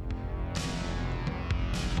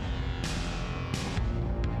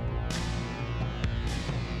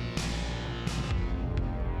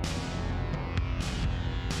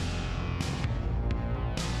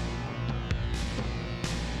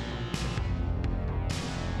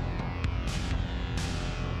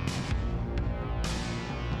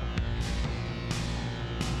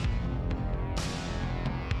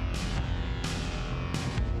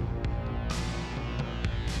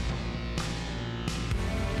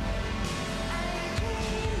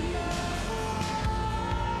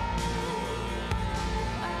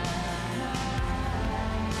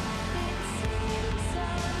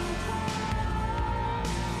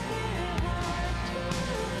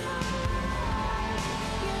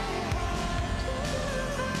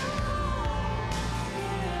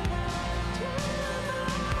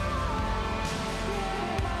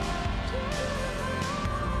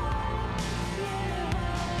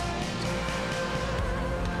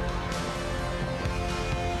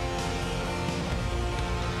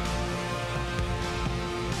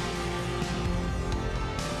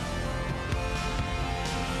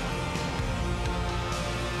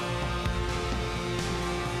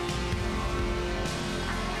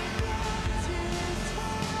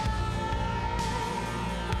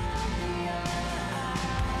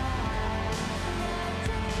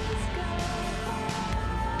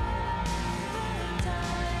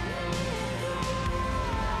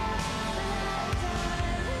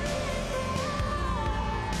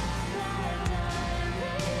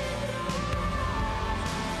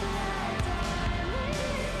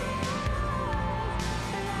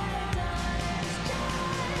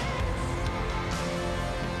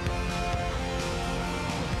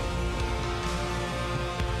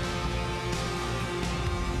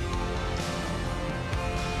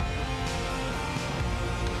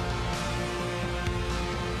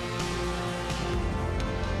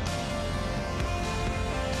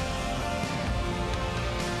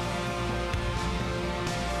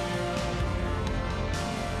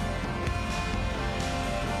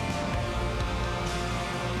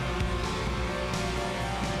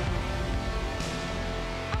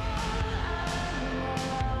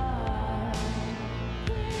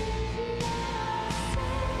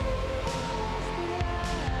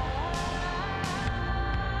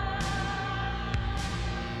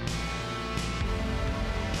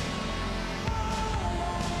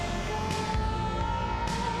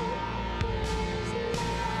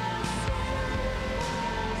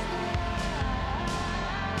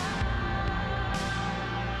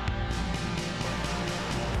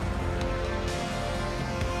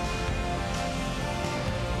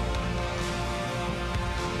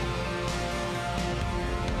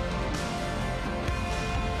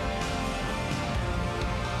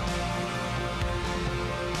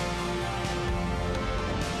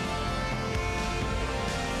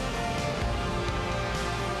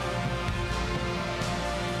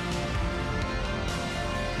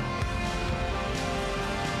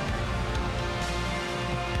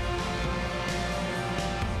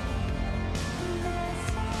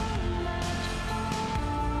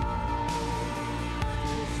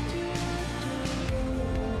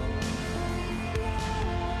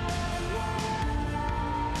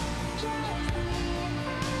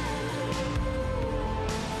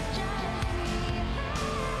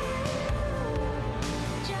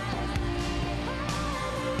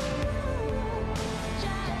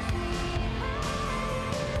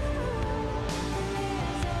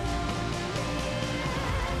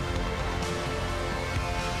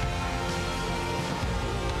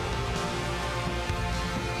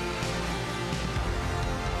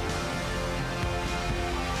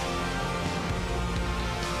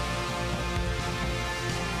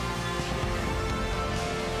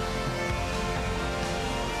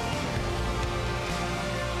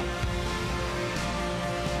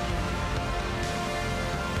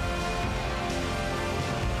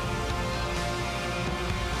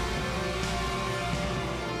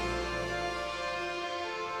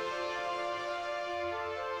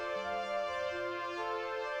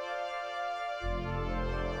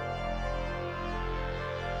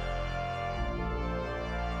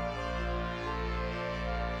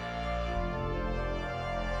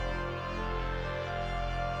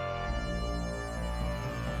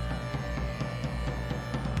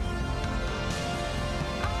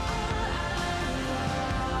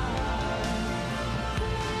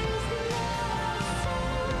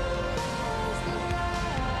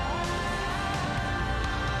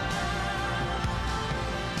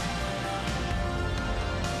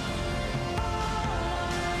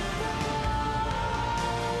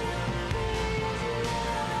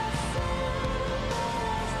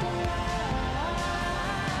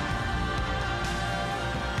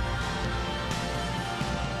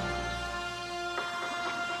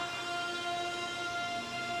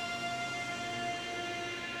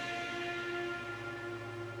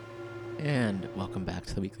 And welcome back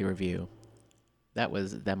to the Weekly Review. That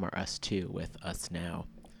was Them or Us Too with Us Now.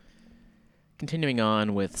 Continuing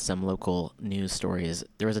on with some local news stories,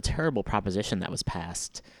 there was a terrible proposition that was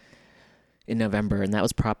passed in November, and that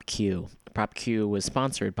was Prop Q. Prop Q was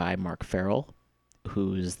sponsored by Mark Farrell,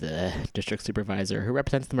 who's the district supervisor who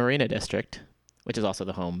represents the Marina District, which is also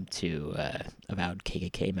the home to avowed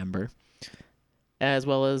KKK member, as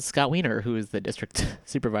well as Scott Wiener, who is the district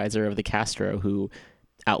supervisor of the Castro, who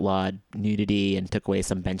outlawed nudity and took away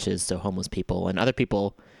some benches so homeless people and other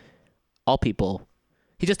people, all people,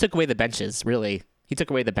 he just took away the benches, really. He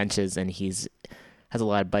took away the benches, and has a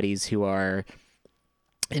lot of buddies who are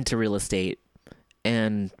into real estate,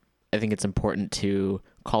 and I think it's important to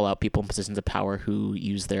call out people in positions of power who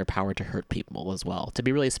use their power to hurt people as well, to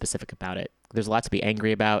be really specific about it. There's a lot to be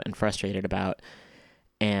angry about and frustrated about,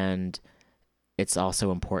 and it's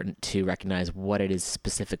also important to recognize what it is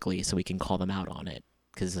specifically so we can call them out on it.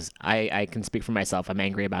 Because I can speak for myself. I'm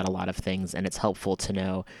angry about a lot of things, and it's helpful to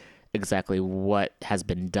know exactly what has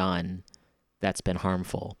been done that's been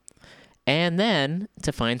harmful. And then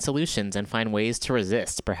to find solutions and find ways to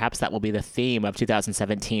resist. Perhaps that will be the theme of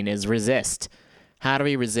 2017 is resist. How do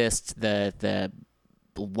we resist the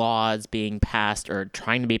laws being passed or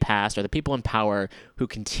trying to be passed, or the people in power who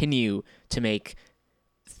continue to make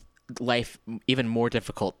life even more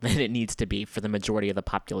difficult than it needs to be for the majority of the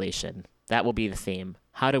population? That will be the theme.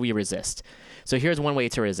 How do we resist? So here's one way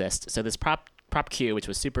to resist. So this Prop Q, which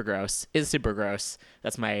was super gross, is super gross.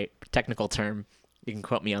 That's my technical term. You can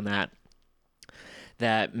quote me on that.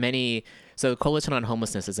 So Coalition on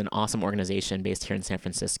Homelessness is an awesome organization based here in San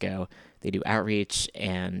Francisco. They do outreach,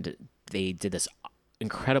 and they did this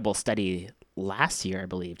incredible study last year, I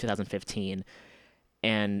believe, 2015.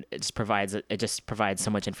 And it just provides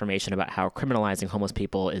so much information about how criminalizing homeless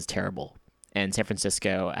people is terrible. And San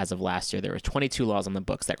Francisco, as of last year, there were 22 laws on the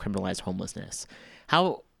books that criminalized homelessness.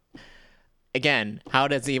 How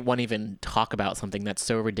does one even talk about something that's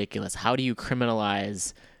so ridiculous? How do you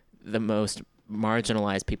criminalize the most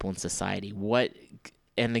marginalized people in society?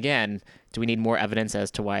 And again, do we need more evidence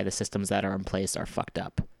as to why the systems that are in place are fucked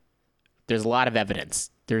up? There's a lot of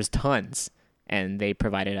evidence. There's tons. And they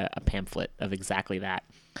provided a pamphlet of exactly that.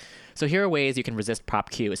 So here are ways you can resist Prop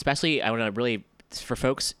Q, especially I want to really, for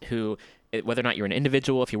folks who, whether or not you're an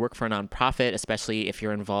individual, if you work for a nonprofit, especially if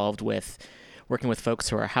you're involved with working with folks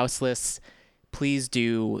who are houseless, please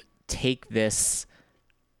do take this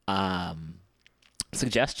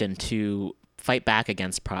suggestion to fight back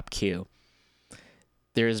against Prop Q.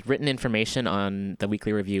 There's written information on the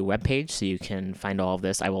Weekly Review webpage, so you can find all of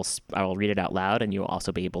this. I will read it out loud, and you will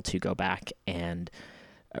also be able to go back and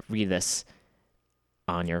read this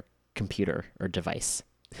on your computer or device.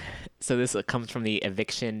 So this comes from the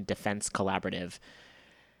Eviction Defense Collaborative.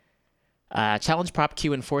 Challenge Prop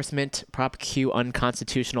Q enforcement. Prop Q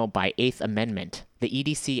unconstitutional by 8th Amendment. The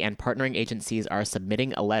EDC and partnering agencies are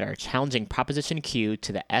submitting a letter challenging Proposition Q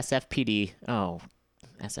to the SFPD. Oh,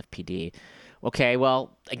 SFPD. Okay,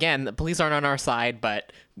 well, again, the police aren't on our side,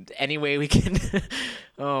 but any way we can...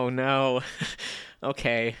 Oh, no.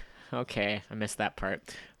 Okay, I missed that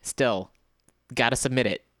part. Still, gotta submit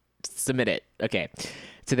it. Okay.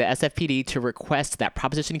 To the SFPD to request that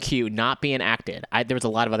Proposition Q not be enacted. There was a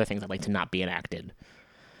lot of other things I'd like to not be enacted.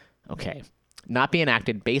 Okay. Not be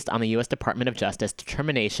enacted based on the U.S. Department of Justice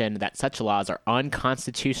determination that such laws are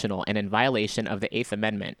unconstitutional and in violation of the 8th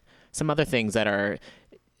Amendment. Some other things that are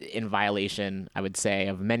in violation, I would say,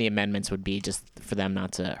 of many amendments would be just for them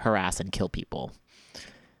not to harass and kill people.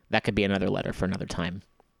 That could be another letter for another time.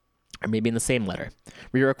 Or maybe in the same letter.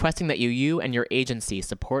 We are requesting that you and your agency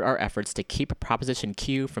support our efforts to keep Proposition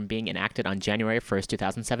Q from being enacted on January 1st,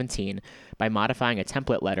 2017 by modifying a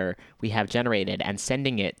template letter we have generated and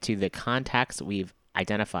sending it to the contacts we've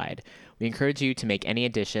identified. We encourage you to make any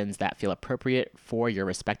additions that feel appropriate for your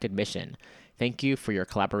respected mission. Thank you for your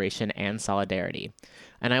collaboration and solidarity.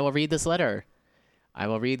 And I will read this letter.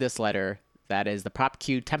 That is the Prop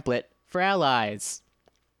Q template for allies.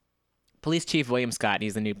 Police Chief William Scott,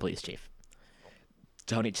 he's the new police chief.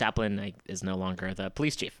 Tony Chaplin is no longer the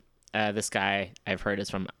police chief. This guy, I've heard,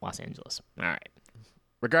 is from Los Angeles. All right.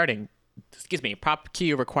 Regarding, Prop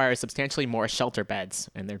Q requires substantially more shelter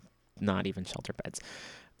beds, and they're not even shelter beds.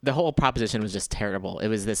 The whole proposition was just terrible.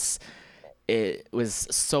 It was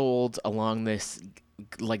sold along this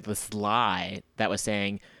lie that was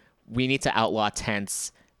saying we need to outlaw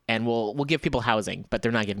tents and we'll give people housing, but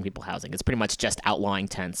they're not giving people housing. It's pretty much just outlawing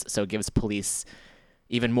tents, so it gives police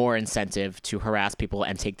even more incentive to harass people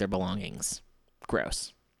and take their belongings.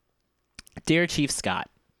 Gross. Dear Chief Scott,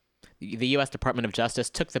 the U.S. Department of Justice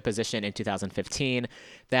took the position in 2015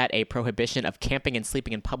 that a prohibition of camping and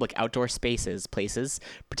sleeping in public outdoor places,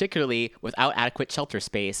 particularly without adequate shelter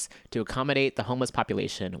space to accommodate the homeless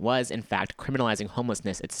population, was in fact criminalizing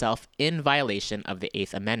homelessness itself in violation of the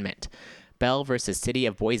Eighth Amendment. Bell versus City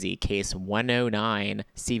of Boise, case 109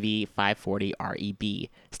 CV 540 REB,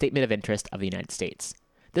 Statement of Interest of the United States.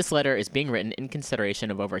 This letter is being written in consideration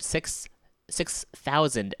of over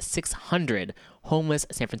 6,600 homeless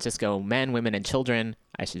San Francisco men, women, and children,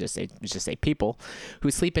 I should just say people, who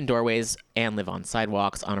sleep in doorways and live on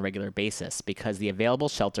sidewalks on a regular basis because the available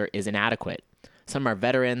shelter is inadequate. Some are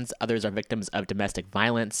veterans, others are victims of domestic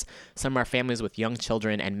violence, some are families with young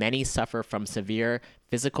children, and many suffer from severe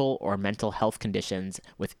physical or mental health conditions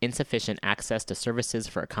with insufficient access to services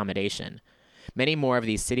for accommodation. Many more of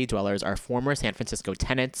these city dwellers are former San Francisco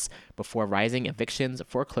tenants before rising evictions,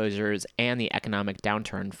 foreclosures, and the economic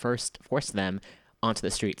downturn first forced them onto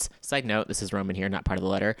the streets. Side note, this is Roman here, not part of the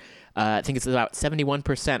letter. I think it's about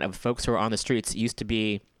 71% of folks who are on the streets used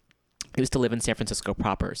to live in San Francisco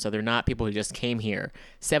proper. So they're not people who just came here.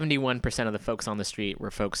 71% of the folks on the street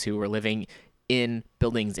were folks who were living in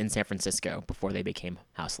buildings in San Francisco before they became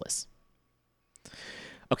houseless.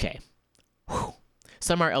 Okay. Whew.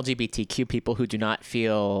 Some are LGBTQ people who do not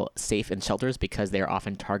feel safe in shelters because they are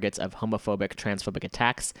often targets of homophobic, transphobic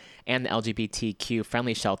attacks, and the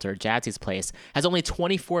LGBTQ-friendly shelter, Jazzy's Place, has only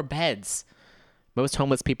 24 beds. Most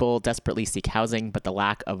homeless people desperately seek housing, but the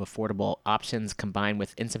lack of affordable options combined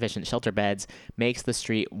with insufficient shelter beds makes the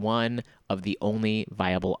street one of the only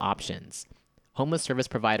viable options. Homeless service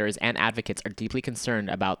providers and advocates are deeply concerned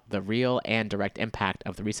about the real and direct impact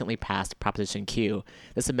of the recently passed Proposition Q.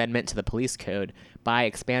 This amendment to the police code, by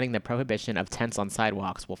expanding the prohibition of tents on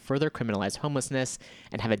sidewalks, will further criminalize homelessness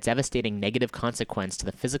and have a devastating negative consequence to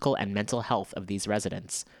the physical and mental health of these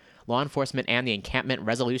residents. Law enforcement and the encampment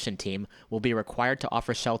resolution team will be required to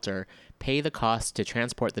offer shelter, pay the cost to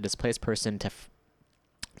transport the displaced person to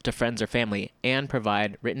friends or family, and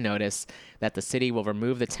provide written notice that the city will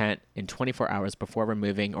remove the tent in 24 hours before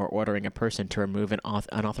removing or ordering a person to remove an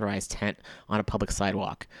unauthorized tent on a public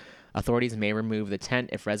sidewalk. Authorities may remove the tent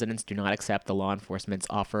if residents do not accept the law enforcement's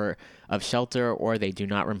offer of shelter or they do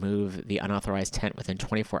not remove the unauthorized tent within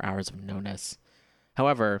 24 hours of notice.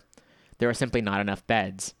 However, there are simply not enough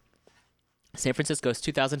beds. San Francisco's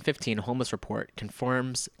 2015 homeless report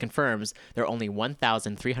confirms there are only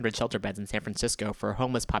 1,300 shelter beds in San Francisco for a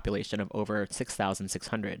homeless population of over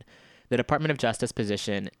 6,600. The Department of Justice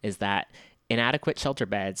position is that inadequate shelter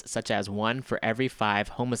beds, such as one for every 5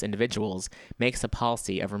 homeless individuals, makes the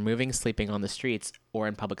policy of removing sleeping on the streets or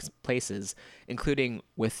in public places, including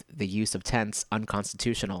with the use of tents,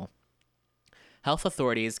 unconstitutional. Health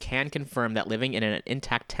authorities can confirm that living in an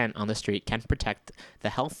intact tent on the street can protect the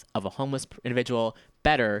health of a homeless individual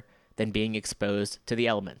better than being exposed to the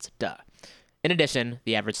elements. Duh. In addition,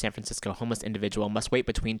 the average San Francisco homeless individual must wait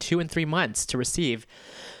between 2 and 3 months to receive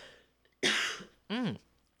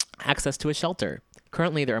access to a shelter.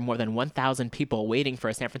 Currently, there are more than 1,000 people waiting for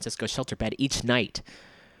a San Francisco shelter bed each night.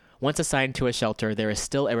 Once assigned to a shelter, there is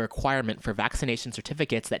still a requirement for vaccination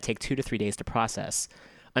certificates that take 2 to 3 days to process.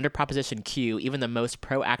 Under Proposition Q, even the most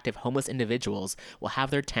proactive homeless individuals will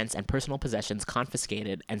have their tents and personal possessions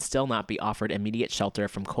confiscated and still not be offered immediate shelter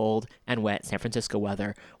from cold and wet San Francisco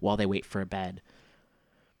weather while they wait for a bed.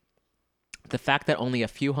 The fact that only a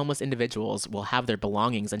few homeless individuals will have their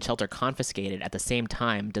belongings and shelter confiscated at the same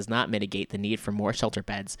time does not mitigate the need for more shelter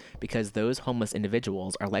beds because those homeless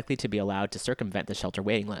individuals are likely to be allowed to circumvent the shelter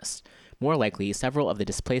waiting list. More likely, several of the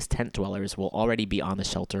displaced tent dwellers will already be on the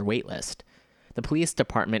shelter wait list. The police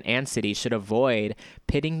department and city should avoid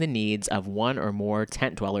pitting the needs of one or more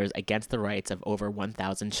tent dwellers against the rights of over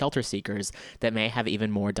 1,000 shelter seekers that may have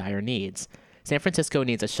even more dire needs. San Francisco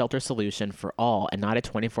needs a shelter solution for all and not a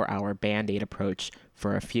 24-hour Band-Aid approach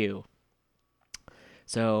for a few.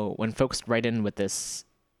 So when folks write in with this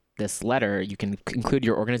letter, you can include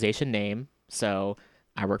your organization name. So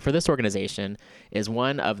I work for this organization is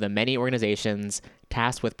one of the many organizations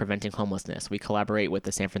tasked with preventing homelessness. We collaborate with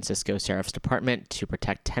the San Francisco Sheriff's Department to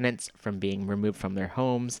protect tenants from being removed from their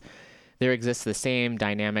homes. There exists the same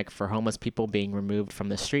dynamic for homeless people being removed from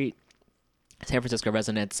the street. San Francisco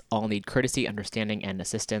residents all need courtesy, understanding, and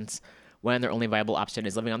assistance when their only viable option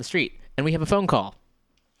is living on the street. And we have a phone call.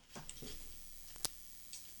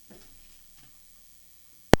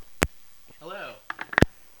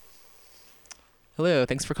 Hello,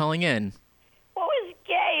 thanks for calling in. Well, it's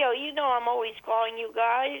Gail. You know I'm always calling you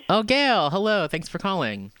guys. Oh, Gail, hello, thanks for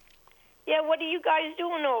calling. Yeah, what are you guys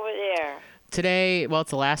doing over there? Today, well,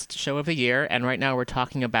 it's the last show of the year, and right now we're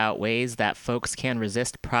talking about ways that folks can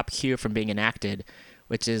resist Prop Q from being enacted,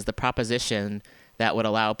 which is the proposition that would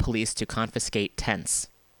allow police to confiscate tents.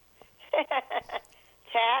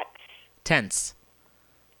 Tax? Tents.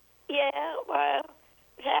 Yeah, well,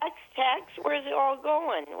 tax, where's it all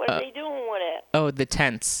going? What are they doing with it? Oh, the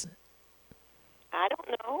tents. I don't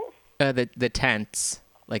know. The tents.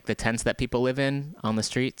 Like the tents that people live in on the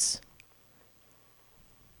streets.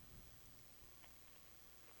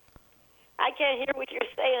 I can't hear what you're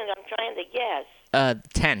saying. I'm trying to guess.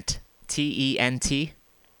 Tent. T-E-N-T.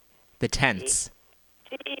 The tents.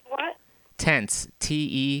 What? Tents.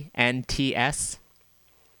 T-E-N-T-S.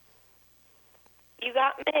 You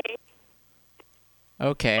got me.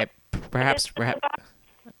 Okay. Perhaps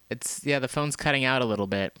it's the phone's cutting out a little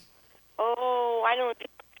bit. Oh, I don't do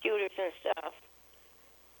computers and stuff.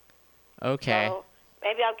 Okay. So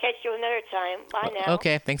maybe I'll catch you another time. Bye now.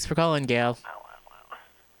 Okay, thanks for calling, Gail.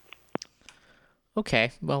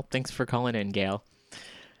 Okay, well, thanks for calling in, Gail.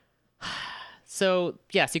 So,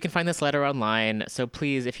 yes, you can find this letter online. So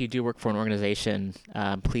please, if you do work for an organization,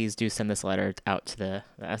 please do send this letter out to the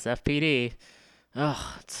SFPD.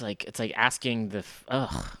 Ugh, it's like asking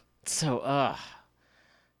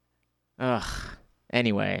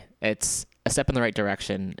Anyway, it's a step in the right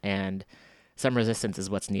direction, and some resistance is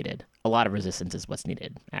what's needed. A lot of resistance is what's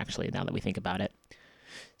needed, actually, now that we think about it.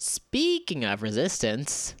 Speaking of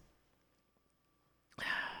resistance, I'm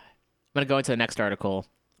going to go into the next article.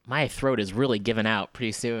 My throat is really giving out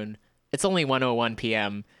pretty soon. It's only 1:01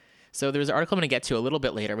 p.m. So there's an article I'm going to get to a little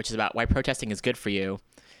bit later, which is about why protesting is good for you.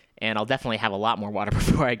 And I'll definitely have a lot more water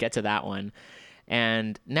before I get to that one.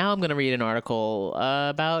 And now I'm going to read an article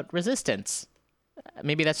about resistance.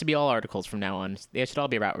 Maybe that should be all articles from now on. They should all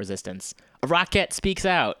be about resistance. A Rockette speaks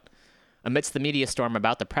out. Amidst the media storm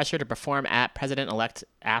about the pressure to perform at President-elect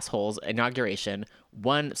asshole's inauguration,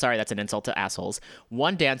 that's an insult to assholes,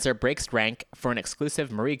 one dancer breaks rank for an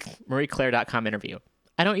exclusive MarieClaire.com interview.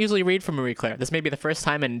 I don't usually read from Marie Claire. This may be the first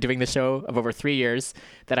time in doing the show of over 3 years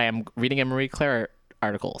that I am reading a Marie Claire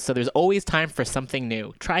article. So there's always time for something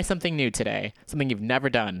new. Try something new today. Something you've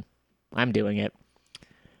never done. I'm doing it.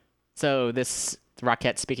 So this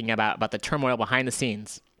Rockette speaking about the turmoil behind the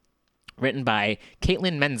scenes. Written by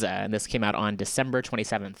Caitlin Menza, and this came out on December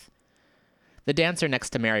 27th. The dancer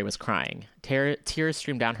next to Mary was crying. Tears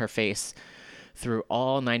streamed down her face through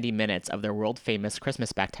all 90 minutes of their world-famous Christmas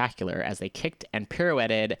spectacular as they kicked and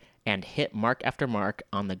pirouetted and hit mark after mark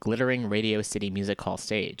on the glittering Radio City Music Hall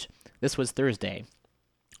stage. This was Thursday,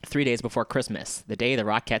 3 days before Christmas, the day the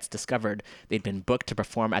Rockettes discovered they'd been booked to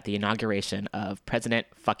perform at the inauguration of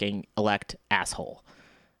President-fucking-elect asshole.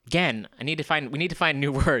 Again, we need to find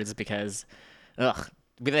new words because,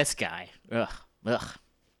 with this guy,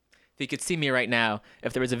 If you could see me right now,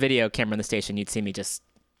 if there was a video camera in the station, you'd see me just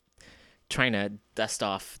trying to dust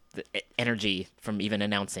off the energy from even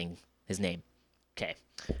announcing his name. Okay.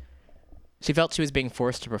 She felt she was being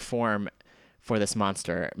forced to perform for this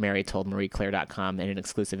monster, Mary told MarieClaire.com in an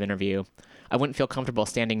exclusive interview. I wouldn't feel comfortable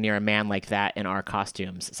standing near a man like that in our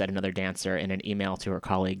costumes, said another dancer in an email to her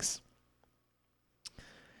colleagues.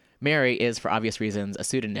 Mary is, for obvious reasons, a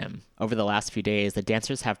pseudonym. Over the last few days, the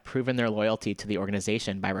dancers have proven their loyalty to the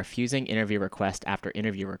organization by refusing interview request after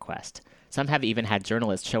interview request. Some have even had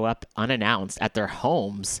journalists show up unannounced at their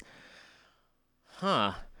homes.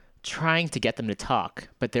 Trying to get them to talk,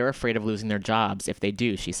 but they're afraid of losing their jobs if they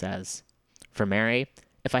do, she says. For Mary,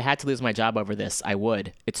 if I had to lose my job over this, I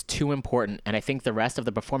would. It's too important, and I think the rest of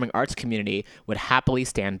the performing arts community would happily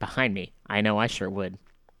stand behind me. I know I sure would.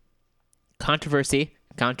 Controversy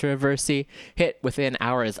hit within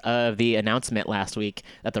hours of the announcement last week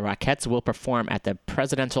that the Rockettes will perform at the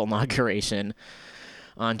presidential inauguration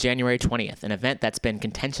on January 20th, an event that's been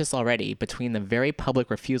contentious already between the very public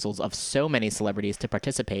refusals of so many celebrities to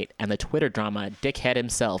participate and the Twitter drama Dickhead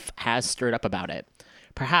himself has stirred up about it.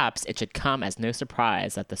 Perhaps it should come as no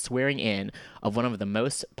surprise that the swearing in of one of the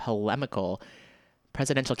most polemical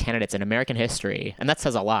presidential candidates in American history, and that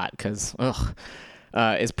says a lot because,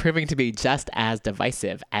 is proving to be just as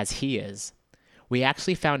divisive as he is. We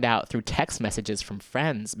actually found out through text messages from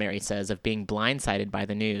friends, Mary says, of being blindsided by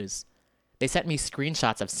the news. They sent me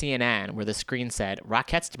screenshots of CNN where the screen said,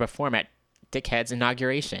 Rockettes to perform at Dickhead's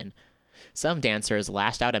inauguration. Some dancers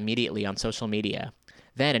lashed out immediately on social media.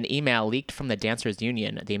 Then an email leaked from the Dancers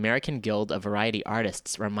Union, the American Guild of Variety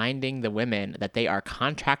Artists, reminding the women that they are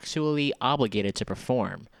contractually obligated to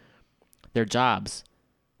perform. Their jobs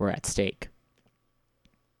were at stake.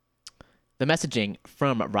 The messaging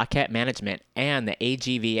from Rockette Management and the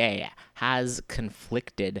AGVA has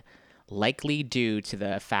conflicted, likely due to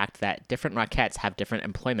the fact that different Rockettes have different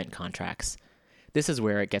employment contracts. This is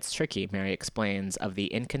where it gets tricky, Mary explains, of the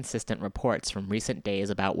inconsistent reports from recent days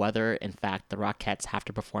about whether, in fact, the Rockettes have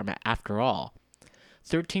to perform it after all.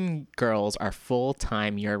 13 girls are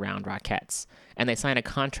full-time year-round Rockettes, and they sign a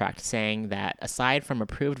contract saying that, aside from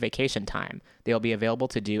approved vacation time, they will be available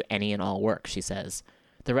to do any and all work, she says.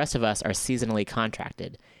 The rest of us are seasonally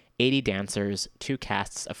contracted, 80 dancers, 2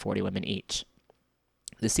 casts of 40 women each.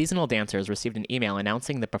 The seasonal dancers received an email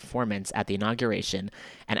announcing the performance at the inauguration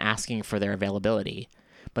and asking for their availability,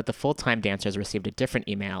 but the full-time dancers received a different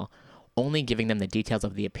email, only giving them the details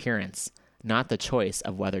of the appearance, not the choice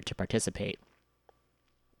of whether to participate.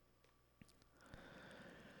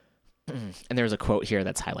 And there's a quote here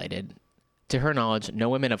that's highlighted. To her knowledge, no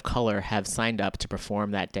women of color have signed up to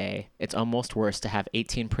perform that day. It's almost worse to have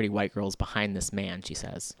 18 pretty white girls behind this man, she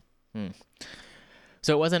says.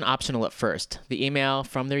 So it wasn't optional at first. The email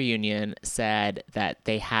from their union said that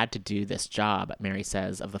they had to do this job, Mary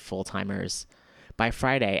says, of the full-timers. By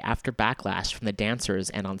Friday, after backlash from the dancers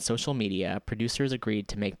and on social media, producers agreed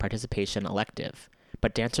to make participation elective.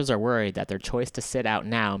 But dancers are worried that their choice to sit out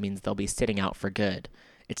now means they'll be sitting out for good.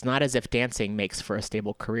 It's not as if dancing makes for a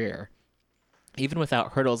stable career. Even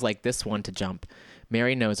without hurdles like this one to jump,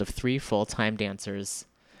 Mary knows of 3 full-time dancers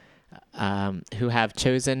who have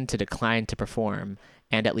chosen to decline to perform,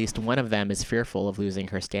 and at least one of them is fearful of losing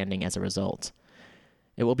her standing as a result.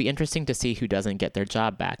 It will be interesting to see who doesn't get their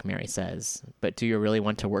job back, Mary says. But do you really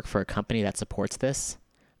want to work for a company that supports this?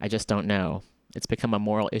 I just don't know. It's become a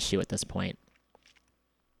moral issue at this point.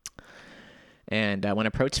 And when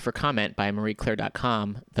approached for comment by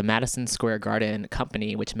MarieClaire.com, the Madison Square Garden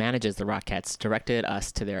company, which manages the Rockettes, directed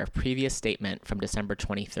us to their previous statement from December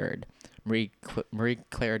 23rd.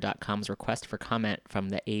 MarieClaire.com's request for comment from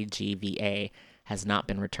the AGVA has not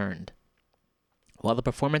been returned. While the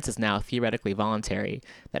performance is now theoretically voluntary,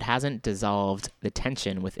 that hasn't dissolved the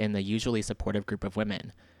tension within the usually supportive group of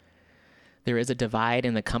women. There is a divide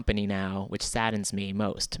in the company now, which saddens me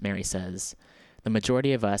most, Mary says. The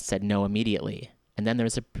majority of us said no immediately, and then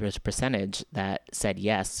there's a percentage that said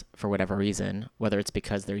yes for whatever reason, whether it's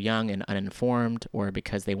because they're young and uninformed, or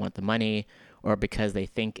because they want the money, or because they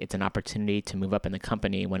think it's an opportunity to move up in the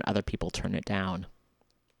company when other people turn it down.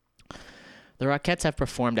 The Rockettes have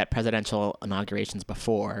performed at presidential inaugurations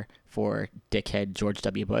before for dickhead George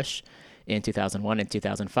W. Bush in 2001 and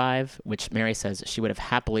 2005, which Mary says she would have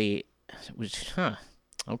happily... which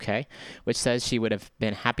says she would have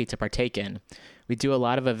been happy to partake in. We do a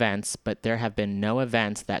lot of events, but there have been no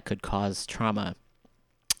events that could cause trauma.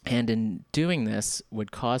 And in doing this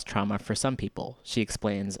would cause trauma for some people, she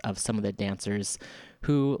explains of some of the dancers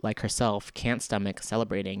who, like herself, can't stomach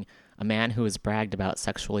celebrating a man who has bragged about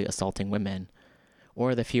sexually assaulting women,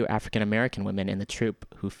 or the few African-American women in the troupe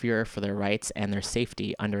who fear for their rights and their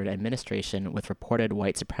safety under an administration with reported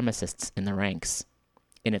white supremacists in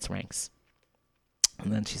its ranks.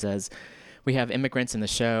 And then she says, we have immigrants in the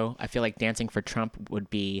show. I feel like dancing for Trump would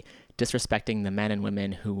be disrespecting the men and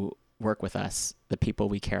women who work with us, the people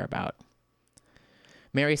we care about.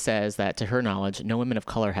 Mary says that, to her knowledge, no women of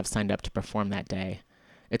color have signed up to perform that day.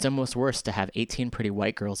 It's almost worse to have 18 pretty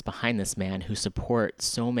white girls behind this man who support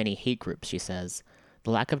so many hate groups, she says. The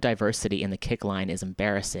lack of diversity in the kick line is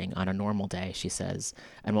embarrassing on a normal day, she says,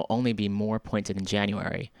 and will only be more pointed in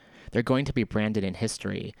January. They're going to be branded in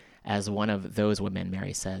history as one of those women,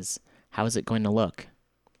 Mary says. How is it going to look?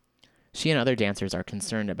 She and other dancers are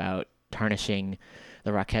concerned about tarnishing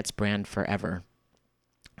the Rockettes brand forever.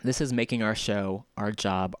 This is making our show, our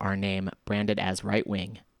job, our name branded as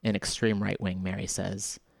right-wing, an extreme right-wing, Mary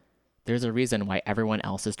says. There's a reason why everyone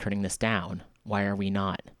else is turning this down. Why are we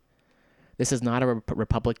not? This is not a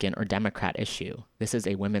Republican or Democrat issue. This is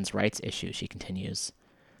a women's rights issue, she continues.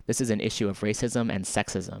 This is an issue of racism and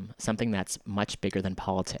sexism, something that's much bigger than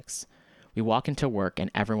politics. We walk into work and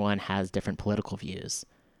everyone has different political views.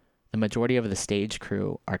 The majority of the stage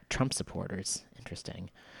crew are Trump supporters. Interesting.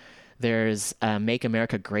 There's a Make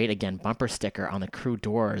America Great Again bumper sticker on the crew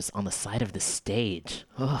doors on the side of the stage.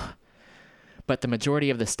 Ugh. But the majority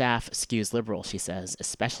of the staff skews liberal, she says,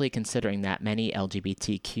 especially considering that many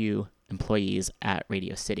LGBTQ employees at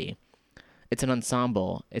Radio City. It's an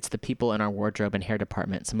ensemble. It's the people in our wardrobe and hair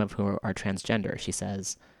department, some of who are transgender, she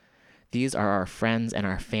says. These are our friends and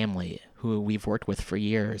our family, who we've worked with for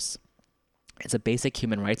years. It's a basic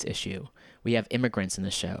human rights issue. We have immigrants in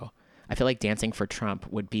the show. I feel like dancing for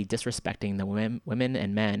Trump would be disrespecting the women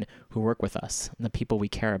and men who work with us, and the people we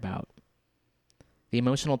care about. The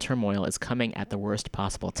emotional turmoil is coming at the worst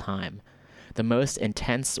possible time. The most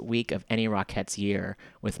intense week of any Rockettes year,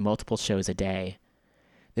 with multiple shows a day.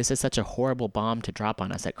 This is such a horrible bomb to drop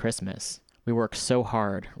on us at Christmas. We work so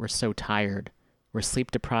hard. We're so tired. We're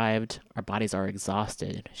sleep deprived. Our bodies are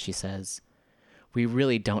exhausted, she says. We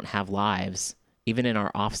really don't have lives, even in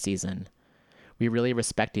our off season. We really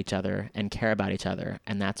respect each other and care about each other,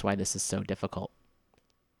 and that's why this is so difficult.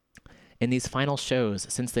 In these final shows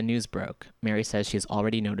since the news broke, Mary says she's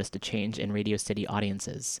already noticed a change in Radio City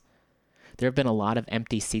audiences. There have been a lot of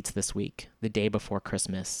empty seats this week, the day before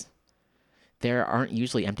Christmas. There aren't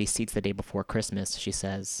usually empty seats the day before Christmas, she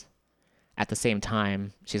says. At the same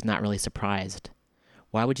time, she's not really surprised.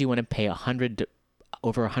 Why would you want to pay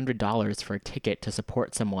over $100 for a ticket to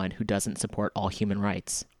support someone who doesn't support all human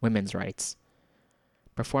rights, women's rights?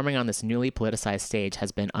 Performing on this newly politicized stage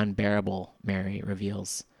has been unbearable, Mary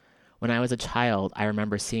reveals. When I was a child, I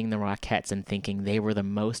remember seeing the Rockettes and thinking they were the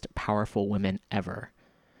most powerful women ever.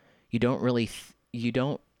 You don't really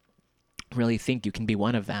think you can be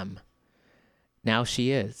one of them. Now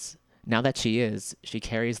she is. Now that she is, she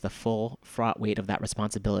carries the full, fraught weight of that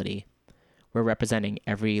responsibility. We're representing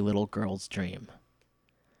every little girl's dream.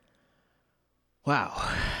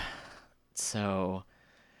 Wow. So,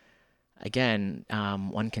 again,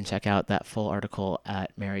 one can check out that full article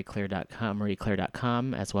at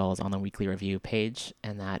marieclaire.com, as well as on the Weekly Review page,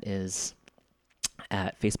 and that is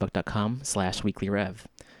at facebook.com/weeklyrev.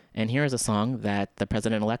 And here is a song that the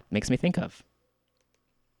president-elect makes me think of.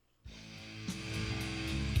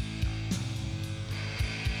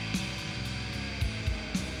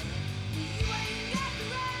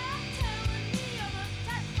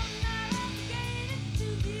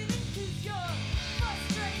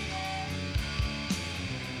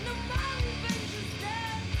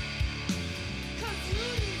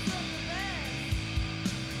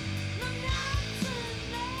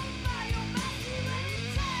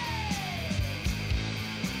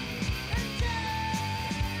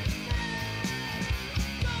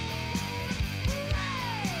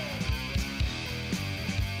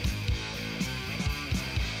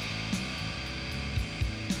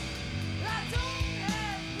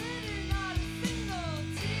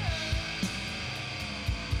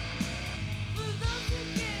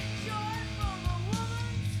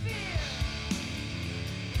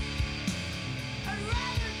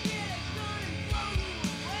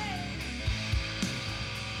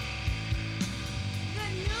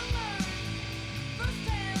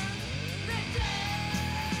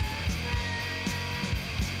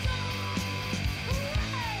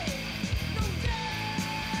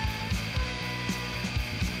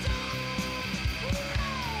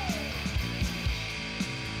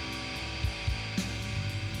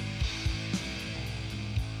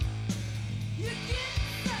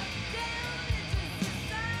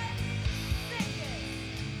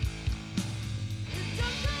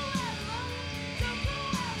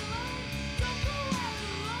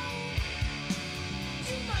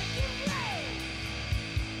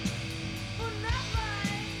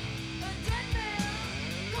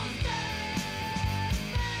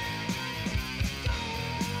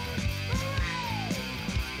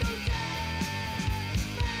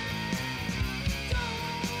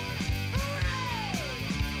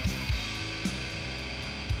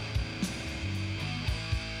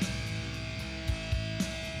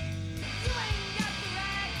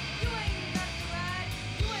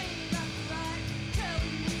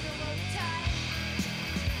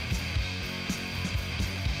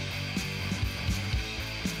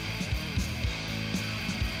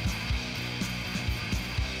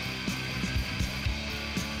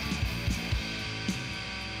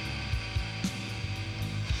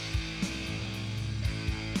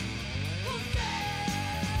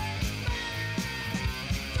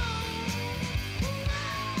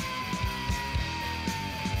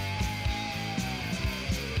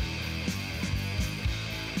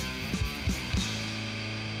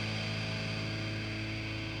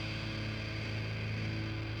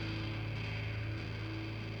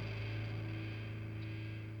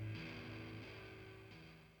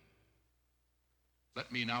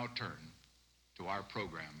 Let me now turn to our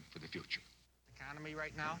program for the future. Economy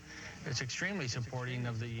right now, it's extremely supporting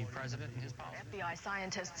of the president and his policy. FBI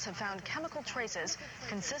scientists have found chemical traces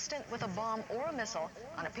consistent with a bomb or a missile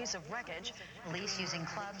on a piece of wreckage. Police using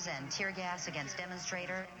clubs and tear gas against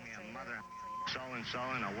demonstrators. A mother so-and-so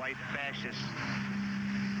and a white fascist.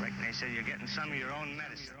 Like they said, you're getting some of your own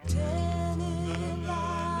medicine.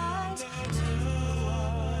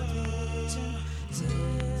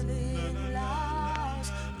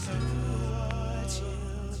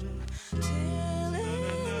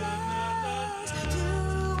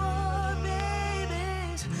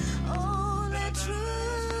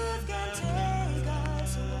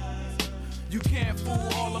 You can't fool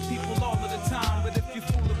all the people all of the time, but if you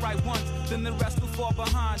fool the right ones, then the rest will fall. far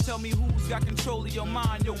behind. Tell me who's got control of your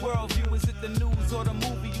mind, your worldview. Is it the news or the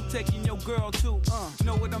movie you taking your girl to?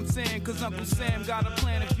 Know what I'm saying? Cause Uncle Sam got a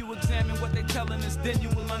plan. If you examine what they telling us, then you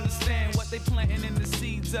will understand what they planting in the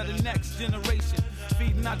seeds of the next generation.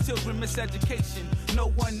 Feeding our children miseducation. No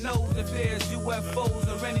one knows if there's UFOs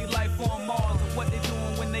or any life on Mars, or what they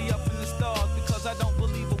doing when they up in the stars. Because I don't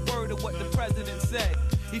believe a word of what the president said.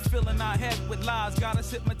 He filling our head with lies, got us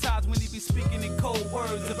hypnotized when he be speaking in cold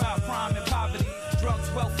words about crime and poverty, drugs,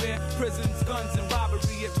 welfare, prisons, guns, and robbery.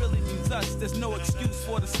 It really means us. There's no excuse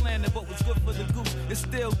for the slander, but what's good for the goose is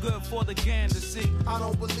still good for the gander. See, I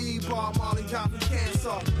don't believe Bob Marley died from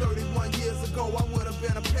cancer. 31 years ago, I would have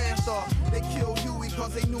been a panther. They killed Huey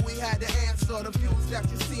because they knew he had the answer. The views that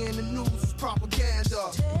you see in the news is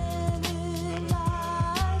propaganda. Telling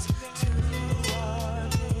lies to our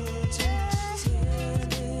vision.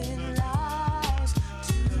 Telling lies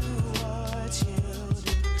to our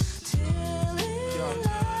children. Telling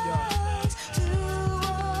lies to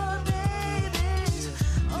our babies.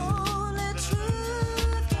 Only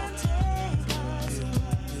truth can take us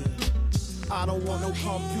away. I don't want no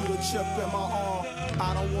computer chip in my arm.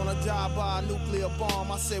 I don't wanna die by a nuclear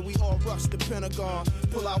bomb. I say we all rush the Pentagon,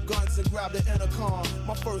 pull out guns and grab the intercom.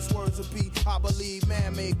 My first words will be, I believe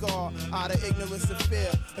man made God out of ignorance and fear.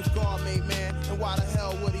 If God made man, then why the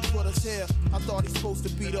hell would he put us here? I thought he's supposed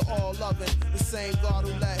to be the all-loving, the same God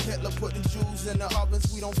who let Hitler put the Jews in the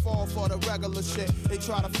ovens. We don't fall for the regular shit. They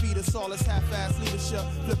try to feed us all this half-ass leadership,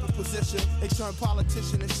 flip a position. They turn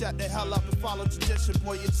politician and shut the hell up and follow tradition.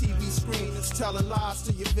 Boy, your TV screen is telling lies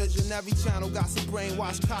to your vision. Every channel got some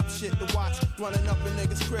brainwashed cop shit to watch. Running up in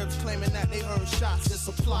niggas' cribs claiming that they earn shots. It's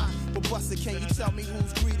a plot. But Buster, can you tell me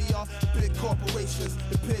who's greedier? The big corporations,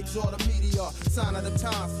 the pigs or the media? Sign of the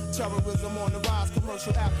times, terrorism on the rise.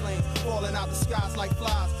 Commercial airplanes falling out the skies like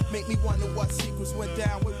flies. Make me wonder what secrets went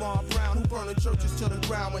down with Ron Brown, who burned the churches to the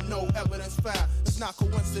ground with no evidence found. It's not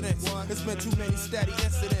coincidence. It's been too many steady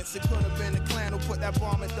incidents. It could have been the Klan who put that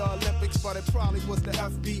bomb at the Olympics, but it probably was the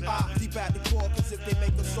FBI. Deep at the core, cause if they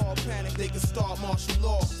make us all panic, they can start martial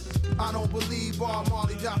law. I don't believe Bob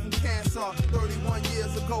Marley died from cancer. 31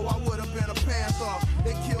 years ago, I would have been a panther.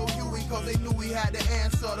 They killed Huey cause they knew he had the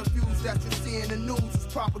answer. The views that you see in the news is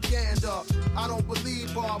propaganda. I don't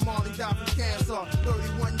believe Bob Marley died from cancer.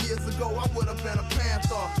 31 years ago, I would have been a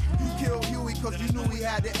panther. You killed Huey cause you knew he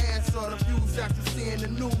had the answer. The views that you see in the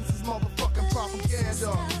news is motherfucking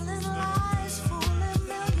propaganda. Telling lies, fooling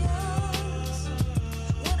millions.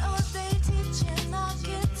 What are they teaching our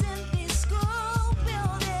kids in these school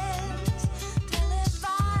buildings?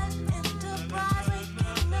 Televised enterprise,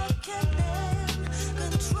 waking up, killing,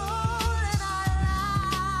 controlling our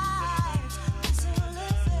lives. This ain't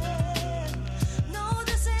living. No,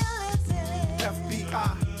 this ain't living.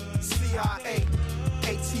 FBI, CIA,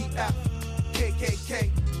 ATF, KKK,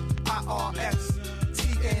 IRS,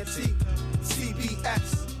 TNT, CBS,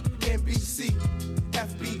 NBC,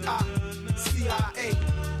 FBI, CIA,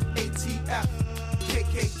 ATF,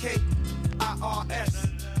 KKK, IRS,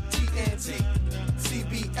 TNT,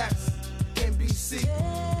 CBS, NBC.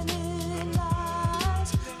 Telling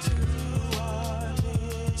lies to our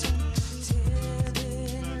vision.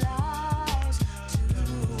 Telling lies to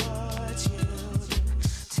our children.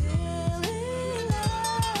 Telling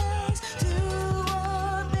lies to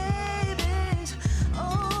our babies.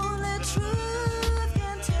 Only truth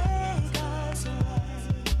can take us away.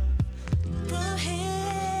 Go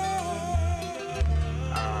ahead.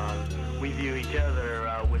 We view each other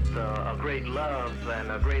with a great love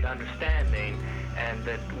and a great understanding, and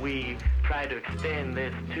that we try to extend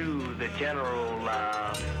this to the general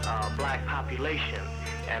black population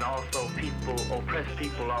and also people, oppressed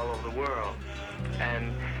people all over the world.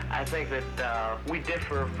 And I think that we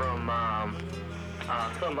differ from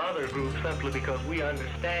some other groups simply because we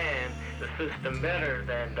understand the system better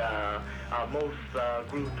than most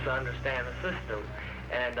groups understand the system.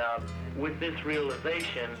 And with this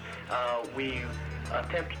realization, we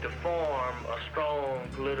attempted to form a strong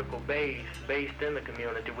political base based in the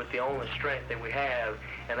community with the only strength that we have,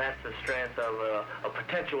 and that's the strength of a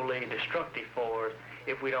potentially destructive force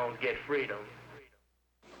if we don't get freedom.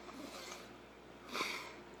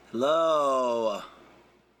 Hello.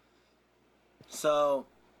 So,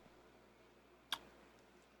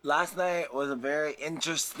 last night was a very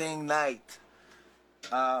interesting night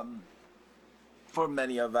for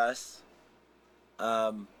many of us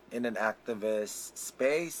in an activist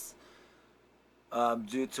space.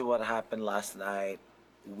 Due to what happened last night,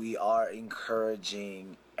 we are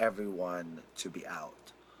encouraging everyone to be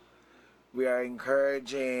out. We are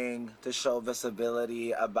encouraging to show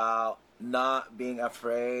visibility about not being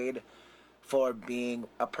afraid for being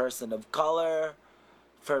a person of color,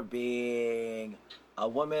 for being a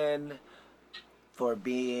woman, for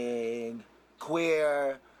being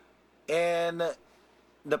queer in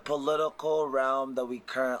the political realm that we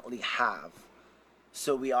currently have.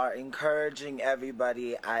 So we are encouraging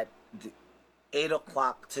everybody at 8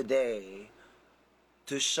 o'clock today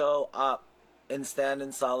to show up and stand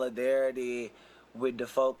in solidarity with the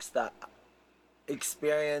folks that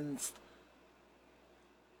experienced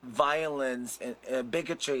violence and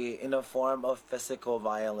bigotry in a form of physical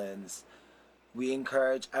violence. We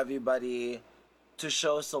encourage everybody to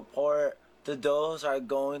show support to those who are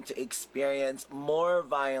going to experience more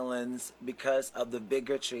violence because of the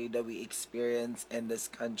bigotry that we experience in this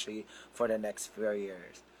country for the next few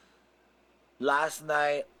years. Last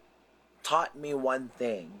night taught me one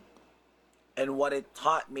thing, and what it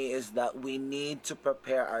taught me is that we need to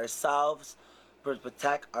prepare ourselves to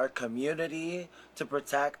protect our community, to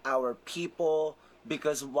protect our people,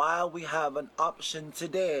 because while we have an option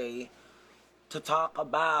today to talk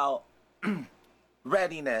about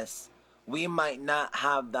readiness, we might not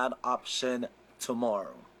have that option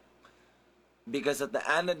tomorrow. Because at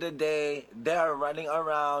the end of the day, they are running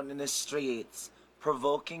around in the streets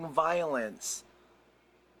provoking violence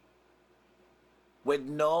with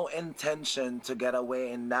no intention to get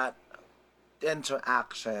away in that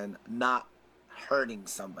interaction, not hurting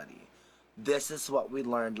somebody. This is what we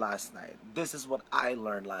learned last night. This is what I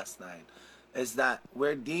learned last night, is that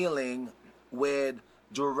we're dealing with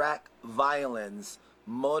direct violence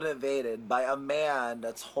motivated by a man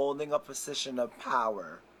that's holding a position of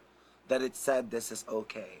power, that it said this is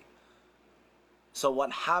okay. So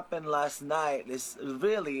what happened last night is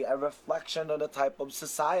really a reflection of the type of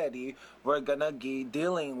society we're gonna be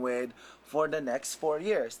dealing with for the next 4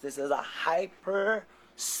 years. This is a hyper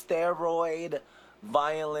steroid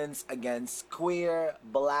violence against queer,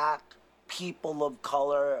 black, people of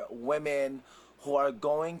color, women who are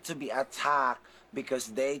going to be attacked because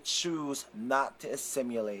they choose not to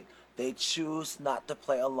assimilate. They choose not to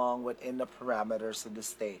play along within the parameters of the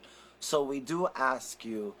state. So we do ask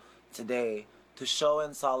you today to show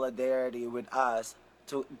in solidarity with us,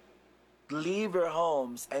 to leave your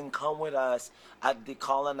homes and come with us at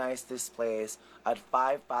Decolonize This Place at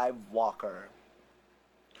 55 Walker,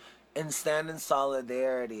 and stand in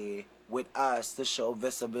solidarity with us to show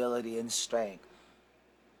visibility and strength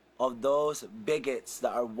of those bigots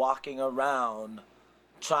that are walking around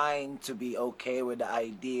trying to be okay with the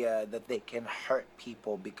idea that they can hurt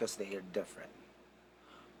people because they are different.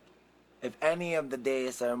 If any of the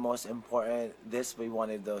days are most important, this will be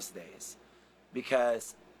one of those days.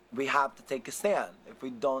 Because we have to take a stand. If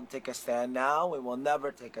we don't take a stand now, we will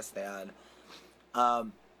never take a stand.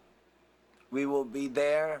 We will be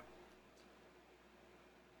there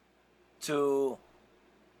to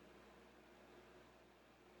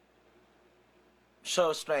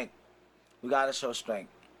show strength. We gotta show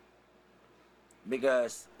strength.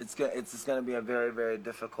 Because it's just gonna be a very, very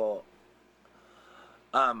difficult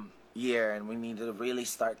year, and we need to really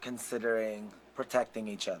start considering protecting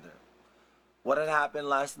each other. What had happened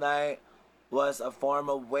last night was a form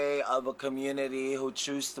of way of a community who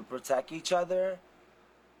choose to protect each other,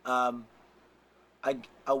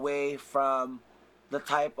 away from the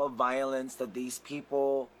type of violence that these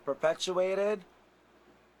people perpetuated.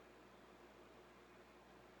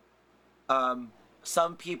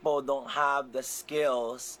 Some people don't have the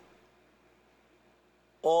skills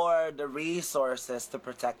or the resources to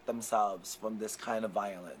protect themselves from this kind of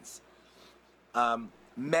violence.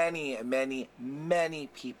 Many, many, many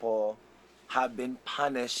people have been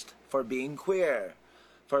punished for being queer,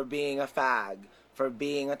 for being a fag, for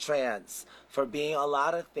being a trans, for being a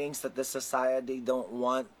lot of things that the society don't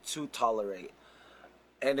want to tolerate.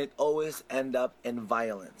 And it always ends up in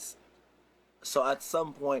violence. So at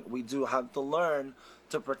some point, we do have to learn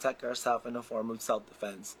to protect ourselves in a form of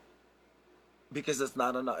self-defense, because it's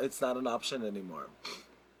not an option anymore.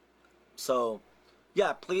 So,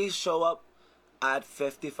 yeah, please show up at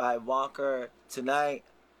 55 Walker tonight.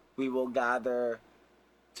 We will gather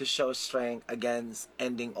to show strength against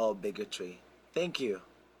ending all bigotry. Thank you.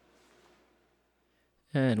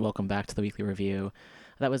 And welcome back to the Weekly Review.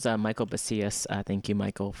 That was Michael Bacias. Thank you,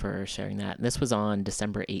 Michael, for sharing that. And this was on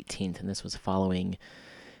December 18th, and this was following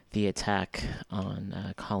the attack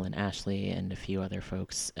on Colin Ashley and a few other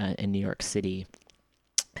folks in New York City.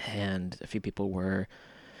 And a few people were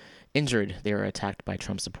injured. They were attacked by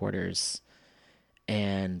Trump supporters.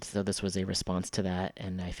 And so this was a response to that.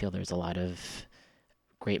 And I feel there's a lot of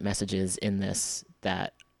great messages in this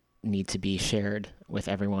that need to be shared with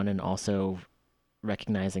everyone, and also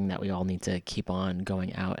recognizing that we all need to keep on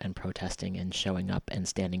going out and protesting and showing up and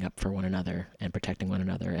standing up for one another and protecting one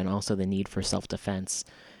another, and also also the need for self-defense.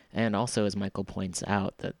 And also, as Michael points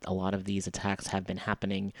out, that a lot of these attacks have been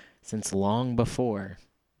happening since long before.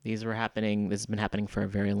 This has been happening for a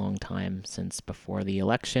very long time, since before the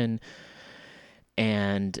election.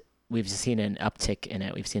 And we've seen an uptick in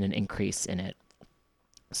it. We've seen an increase in it.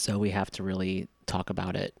 So we have to really talk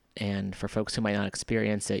about it. And for folks who might not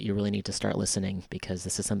experience it, you really need to start listening, because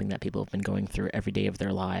this is something that people have been going through every day of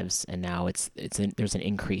their lives, and now there's an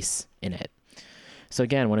increase in it. So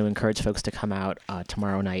again, I want to encourage folks to come out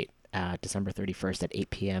tomorrow night, December 31st at 8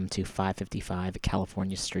 p.m. to 555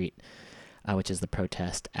 California Street, which is the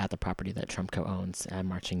protest at the property that Trump co-owns,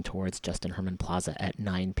 marching towards Justin Herman Plaza at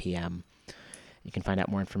 9 p.m. You can find out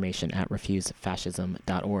more information at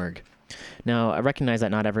refusefascism.org. Now, I recognize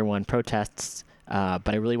that not everyone protests, but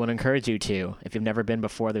I really want to encourage you to. If you've never been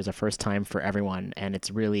before, there's a first time for everyone, and it's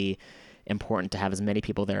really important to have as many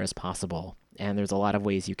people there as possible. And there's a lot of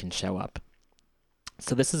ways you can show up.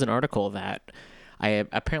 So this is an article that I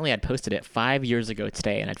apparently had posted it 5 years ago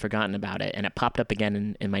today, and I'd forgotten about it, and it popped up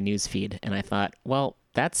again in my news feed, and I thought, well,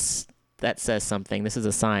 that says something. This is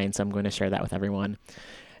a sign, so I'm going to share that with everyone.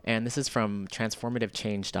 And this is from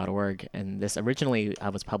transformativechange.org, and this originally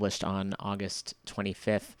was published on August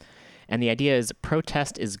 25th. And the idea is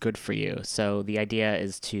protest is good for you. So the idea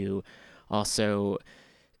is to also,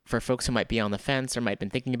 for folks who might be on the fence or might have been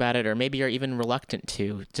thinking about it, or maybe are even reluctant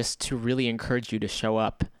to, just to really encourage you to show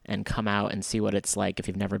up and come out and see what it's like if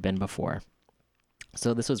you've never been before.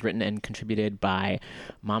 So this was written and contributed by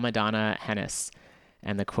Mama Donna Hennis.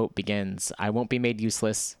 And the quote begins, "I won't be made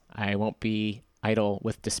useless. I won't be idle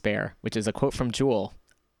with despair," which is a quote from Jewel.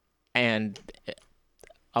 And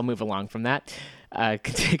I'll move along from that.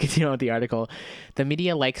 Continue on with the article. The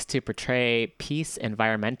media likes to portray peace,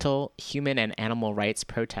 environmental, human, and animal rights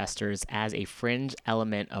protesters as a fringe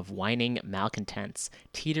element of whining malcontents,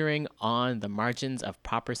 teetering on the margins of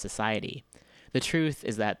proper society. The truth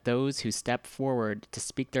is that those who step forward to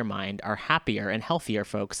speak their mind are happier and healthier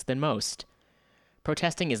folks than most.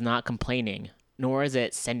 Protesting is not complaining, nor is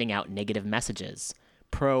it sending out negative messages.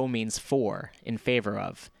 Pro means for, in favor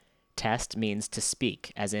of. Test means to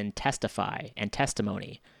speak, as in testify and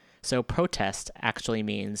testimony. So protest actually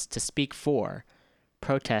means to speak for.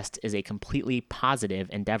 Protest is a completely positive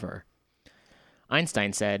endeavor.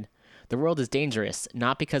 Einstein said, "The world is dangerous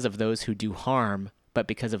not because of those who do harm, but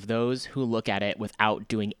because of those who look at it without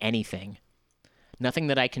doing anything. Nothing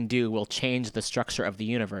that I can do will change the structure of the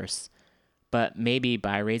universe, but maybe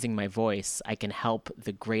by raising my voice, I can help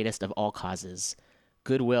the greatest of all causes,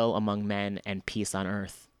 goodwill among men and peace on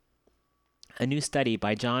earth." A new study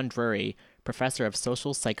by John Drury, professor of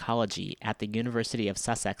social psychology at the University of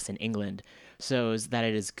Sussex in England, shows that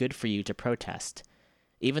it is good for you to protest.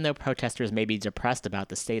 Even though protesters may be depressed about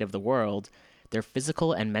the state of the world, their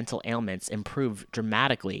physical and mental ailments improve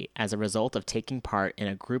dramatically as a result of taking part in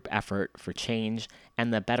a group effort for change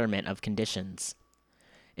and the betterment of conditions.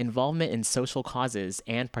 Involvement in social causes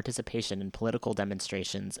and participation in political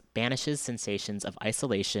demonstrations banishes sensations of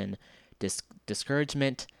isolation,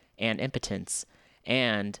 discouragement, and impotence,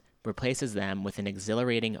 and replaces them with an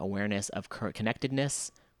exhilarating awareness of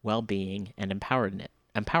connectedness, well-being, and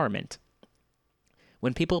empowerment.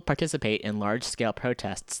 When people participate in large-scale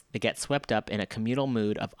protests, they get swept up in a communal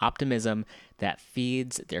mood of optimism that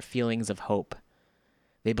feeds their feelings of hope.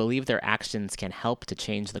 They believe their actions can help to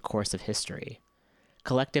change the course of history.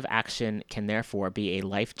 Collective action can therefore be a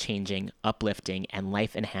life-changing, uplifting, and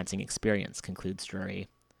life-enhancing experience, concludes Drury.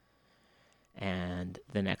 And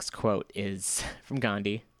the next quote is from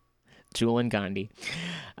Gandhi, Jewel and Gandhi.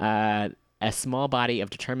 "A small body of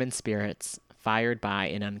determined spirits, fired by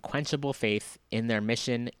an unquenchable faith in their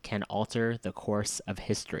mission, can alter the course of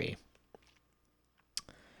history."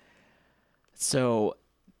 So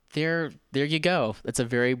there you go. That's a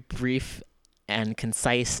very brief and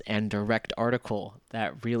concise and direct article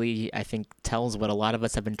that really, I think, tells what a lot of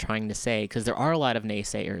us have been trying to say, because there are a lot of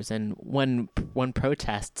naysayers, and when one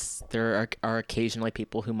protests, there are occasionally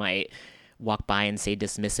people who might walk by and say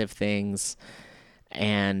dismissive things,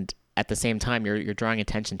 and at the same time, you're drawing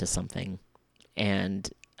attention to something. And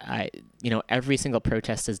every single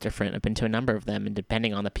protest is different. I've been to a number of them, and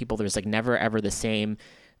depending on the people, there's like never ever the same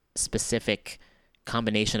specific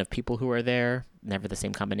combination of people who are there, never the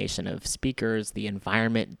same combination of speakers. The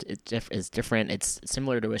environment is different. It's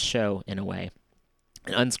similar to a show in a way,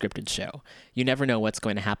 an unscripted show. You never know what's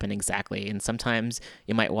going to happen exactly, and sometimes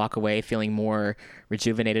you might walk away feeling more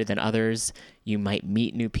rejuvenated than others. You might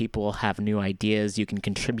meet new people, have new ideas. You can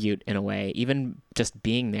contribute in a way. Even just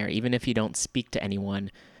being there, even if you don't speak to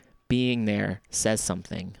anyone, being there says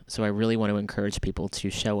something. So I really want to encourage people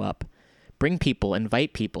to show up, bring people,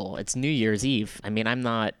 invite people. It's New Year's Eve. I mean, I'm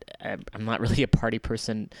not really a party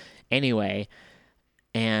person anyway,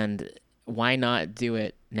 and why not do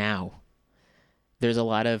it now? There's a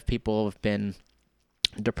lot of people who've been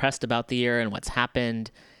depressed about the year and what's happened,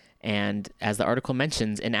 and as the article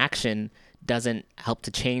mentions, inaction doesn't help to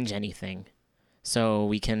change anything. So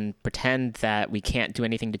we can pretend that we can't do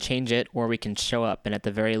anything to change it, or we can show up and at the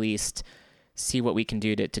very least see what we can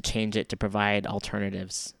do to change it, to provide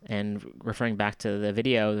alternatives. And referring back to the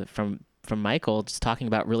video from Michael, just talking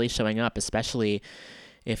about really showing up, especially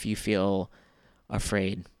if you feel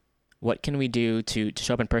afraid. What can we do to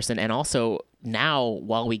show up in person? And also now,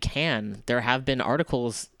 while we can, there have been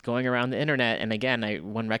articles going around the internet. And again,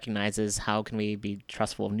 one recognizes how can we be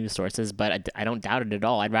trustful of news sources, but I don't doubt it at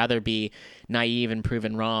all. I'd rather be naive and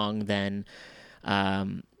proven wrong than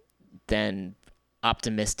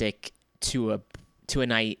optimistic to a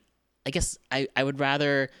night. I guess I would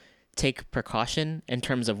rather take precaution in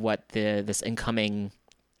terms of what this incoming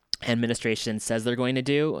administration says they're going to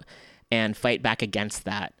do and fight back against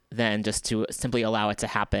that than just to simply allow it to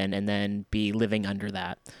happen and then be living under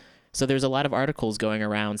that. So there's a lot of articles going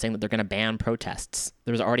around saying that they're going to ban protests.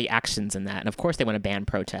 There's already actions in that. And of course they want to ban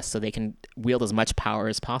protests so they can wield as much power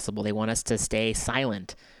as possible. They want us to stay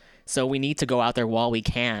silent. So we need to go out there while we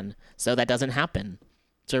can so that doesn't happen.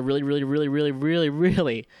 So I really, really, really, really, really,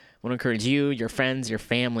 really want to encourage you, your friends, your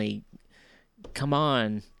family. Come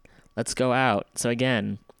on, let's go out. So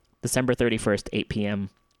again, December 31st, 8 p.m.,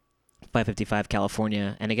 555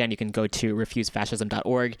 California. And again, you can go to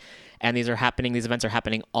refusefascism.org. And these events are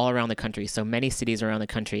happening all around the country. So many cities around the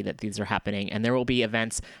country that these are happening. And there will be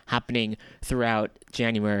events happening throughout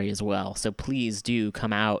January as well. So please do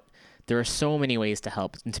come out. There are so many ways to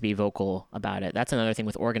help and to be vocal about it. That's another thing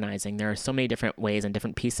with organizing. There are so many different ways and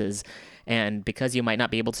different pieces. And because you might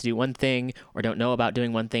not be able to do one thing or don't know about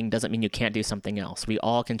doing one thing doesn't mean you can't do something else. We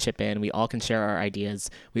all can chip in. We all can share our ideas.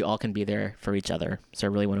 We all can be there for each other. So I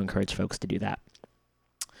really want to encourage folks to do that.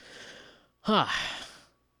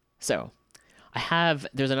 So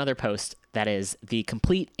there's another post that is the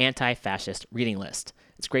complete anti-fascist reading list.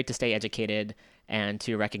 It's great to stay educated and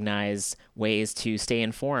to recognize ways to stay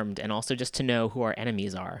informed and also just to know who our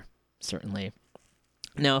enemies are, certainly.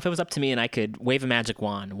 Now, if it was up to me and I could wave a magic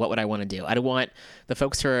wand, what would I want to do? I'd want the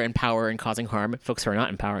folks who are in power and causing harm, folks who are not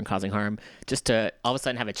in power and causing harm, just to all of a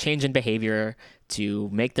sudden have a change in behavior, to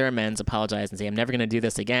make their amends, apologize, and say, I'm never going to do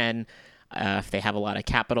this again. If they have a lot of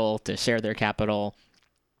capital, to share their capital.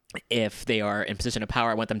 If they are in position of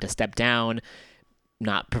power, I want them to step down,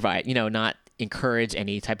 not encourage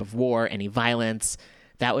any type of war, any violence.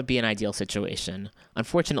 That would be an ideal situation.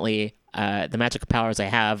 Unfortunately, the magical powers I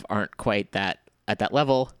have aren't quite at that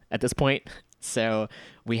level at this point. So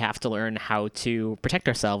we have to learn how to protect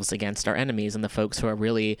ourselves against our enemies and the folks who are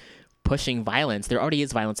really pushing violence. There already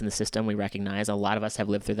is violence in the system, we recognize. A lot of us have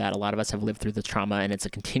lived through that. A lot of us have lived through the trauma, and it's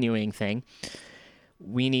a continuing thing.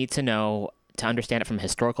 We need to know to understand it from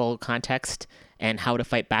historical context and how to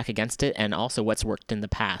fight back against it, and also what's worked in the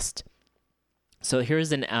past. So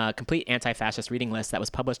here's a complete anti-fascist reading list that was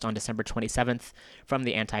published on December 27th from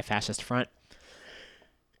the Anti-Fascist Front.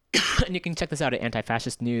 And you can check this out at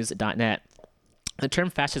antifascistnews.net. The term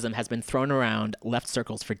fascism has been thrown around left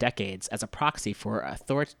circles for decades as a proxy for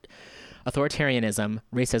authoritarianism,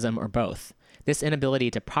 racism, or both. This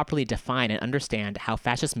inability to properly define and understand how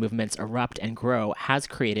fascist movements erupt and grow has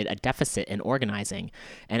created a deficit in organizing.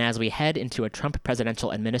 And as we head into a Trump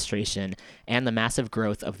presidential administration and the massive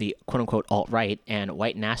growth of the quote-unquote alt-right and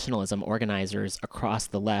white nationalism organizers across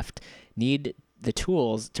the left need the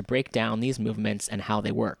tools to break down these movements and how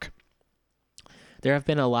they work. There have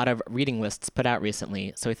been a lot of reading lists put out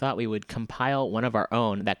recently, so we thought we would compile one of our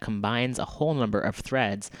own that combines a whole number of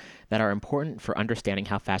threads that are important for understanding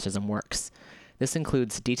how fascism works. This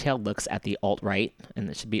includes detailed looks at the alt-right, and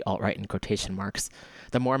it should be alt-right in quotation marks,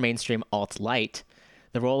 the more mainstream alt-light,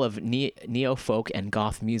 the role of neo-folk and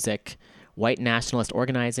goth music, white nationalist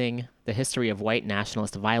organizing, the history of white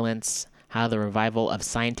nationalist violence, how the revival of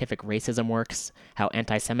scientific racism works, how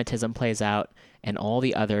anti-Semitism plays out, and all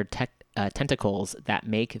the other tentacles that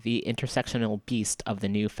make the intersectional beast of the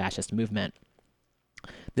new fascist movement.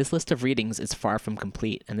 This list of readings is far from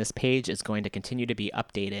complete, and this page is going to continue to be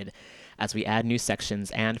updated as we add new sections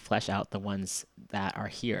and flesh out the ones that are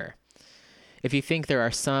here. If you think there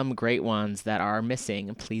are some great ones that are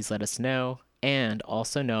missing, please let us know, and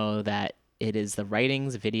also know that it is the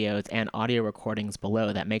writings, videos, and audio recordings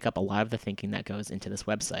below that make up a lot of the thinking that goes into this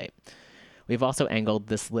website. We've also angled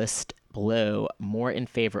this list below more in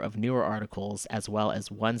favor of newer articles as well as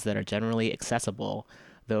ones that are generally accessible,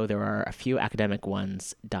 though there are a few academic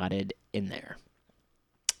ones dotted in there.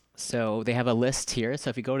 So they have a list here. So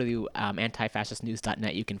if you go to the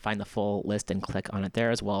antifascistnews.net, you can find the full list and click on it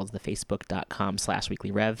there, as well as the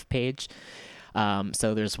facebook.com/weeklyrev page.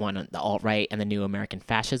 So there's one on the alt-right and the new American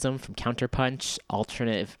fascism from Counterpunch,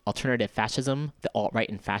 alternative fascism, the alt-right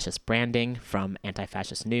and fascist branding from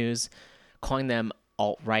Anti-Fascist News. Calling them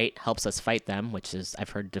alt-right helps us fight them, which is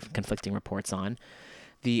I've heard conflicting reports on.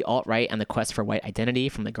 The alt-right and the quest for white identity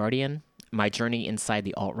from The Guardian. My Journey Inside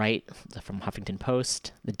the Alt-Right from Huffington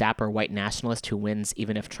Post. The Dapper White Nationalist Who Wins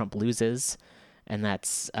Even If Trump Loses. And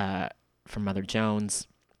that's from Mother Jones.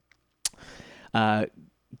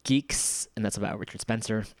 Geeks, and that's about Richard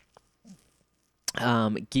Spencer.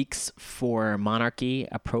 Geeks for Monarchy,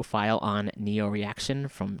 a profile on neo-reaction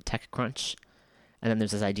from TechCrunch. And then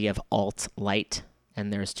there's this idea of alt-light,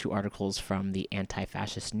 and there's 2 articles from the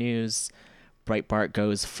Anti-Fascist News. Breitbart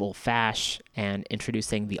goes full fash, and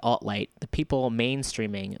introducing the alt-light, the people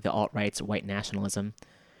mainstreaming the alt-right's white nationalism.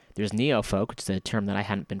 There's neo-folk, which is a term that I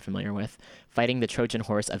hadn't been familiar with, fighting the Trojan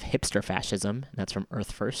horse of hipster fascism, and that's from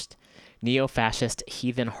Earth First. Neo-fascist,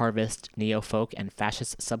 heathen harvest, neo-folk, and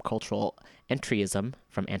fascist subcultural entryism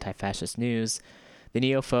from Anti-Fascist News. The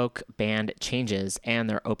neo-folk band Changes and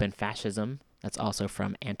their open fascism, that's also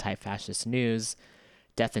from Anti-Fascist News.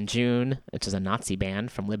 Death in June, which is a Nazi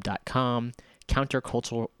band from lib.com.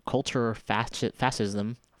 Counterculture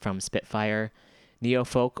fascism from Spitfire.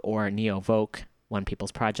 Neofolk or Neovoke, One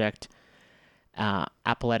People's Project.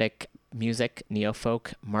 Apologetic music,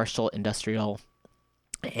 neofolk, martial industrial,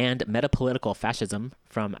 and metapolitical fascism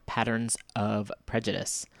from Patterns of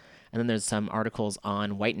Prejudice. And then there's some articles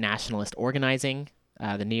on white nationalist organizing,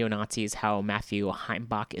 the neo-Nazis, how Matthew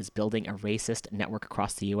Heimbach is building a racist network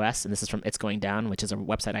across the U.S. And this is from It's Going Down, which is a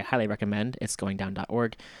website I highly recommend,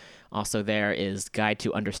 itsgoingdown.org. Also there is Guide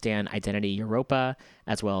to Understand Identity Europa,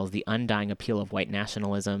 as well as The Undying Appeal of White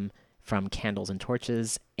Nationalism from Candles and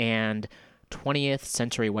Torches, and 20th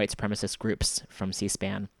Century White Supremacist Groups from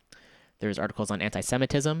C-SPAN. There's articles on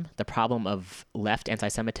anti-Semitism, the problem of left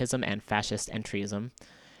anti-Semitism and fascist entryism.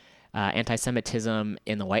 Anti-Semitism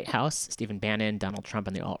in the White House, Stephen Bannon, Donald Trump,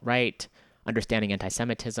 and the alt-right. Understanding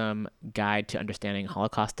Anti-Semitism, Guide to Understanding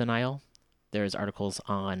Holocaust Denial. There's articles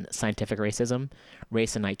on scientific racism,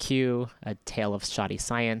 race and IQ, a tale of shoddy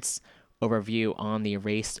science, overview on the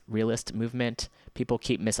race realist movement, people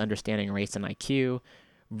keep misunderstanding race and IQ,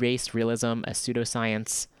 race realism, a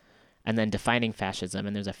pseudoscience, and then defining fascism,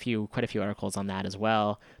 and there's quite a few articles on that as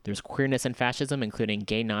well. There's queerness and fascism, including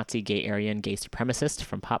gay Nazi, gay Aryan, gay supremacist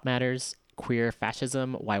from Pop Matters, queer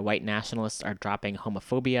fascism, why white nationalists are dropping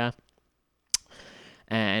homophobia,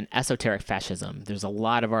 and esoteric fascism. There's a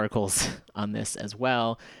lot of articles on this as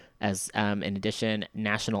well, as in addition,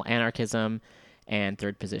 national anarchism and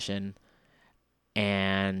Third Position,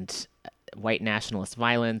 and white nationalist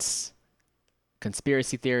violence,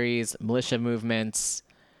 conspiracy theories, militia movements,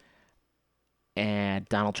 and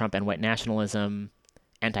Donald Trump and white nationalism,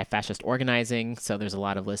 anti-fascist organizing. So there's a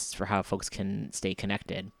lot of lists for how folks can stay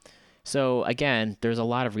connected. So again, there's a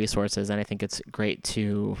lot of resources, and I think it's great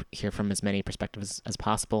to hear from as many perspectives as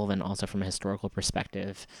possible, and also from a historical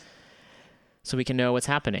perspective, so we can know what's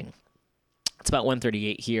happening. It's about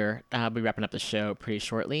 1:38 here. I'll be wrapping up the show pretty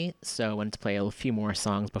shortly, so I wanted to play a few more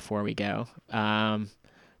songs before we go.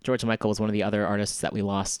 George Michael was one of the other artists that we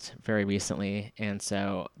lost very recently, and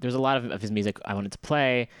so there's a lot of his music I wanted to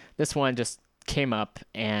play. This one just came up,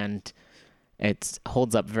 and it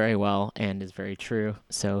holds up very well and is very true,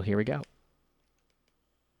 so here we go.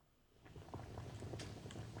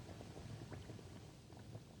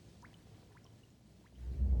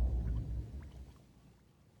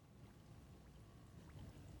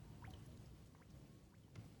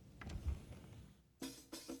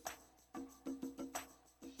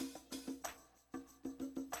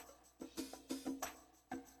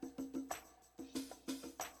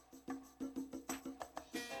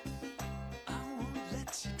 I won't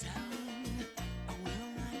let you down. I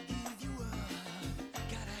will not give you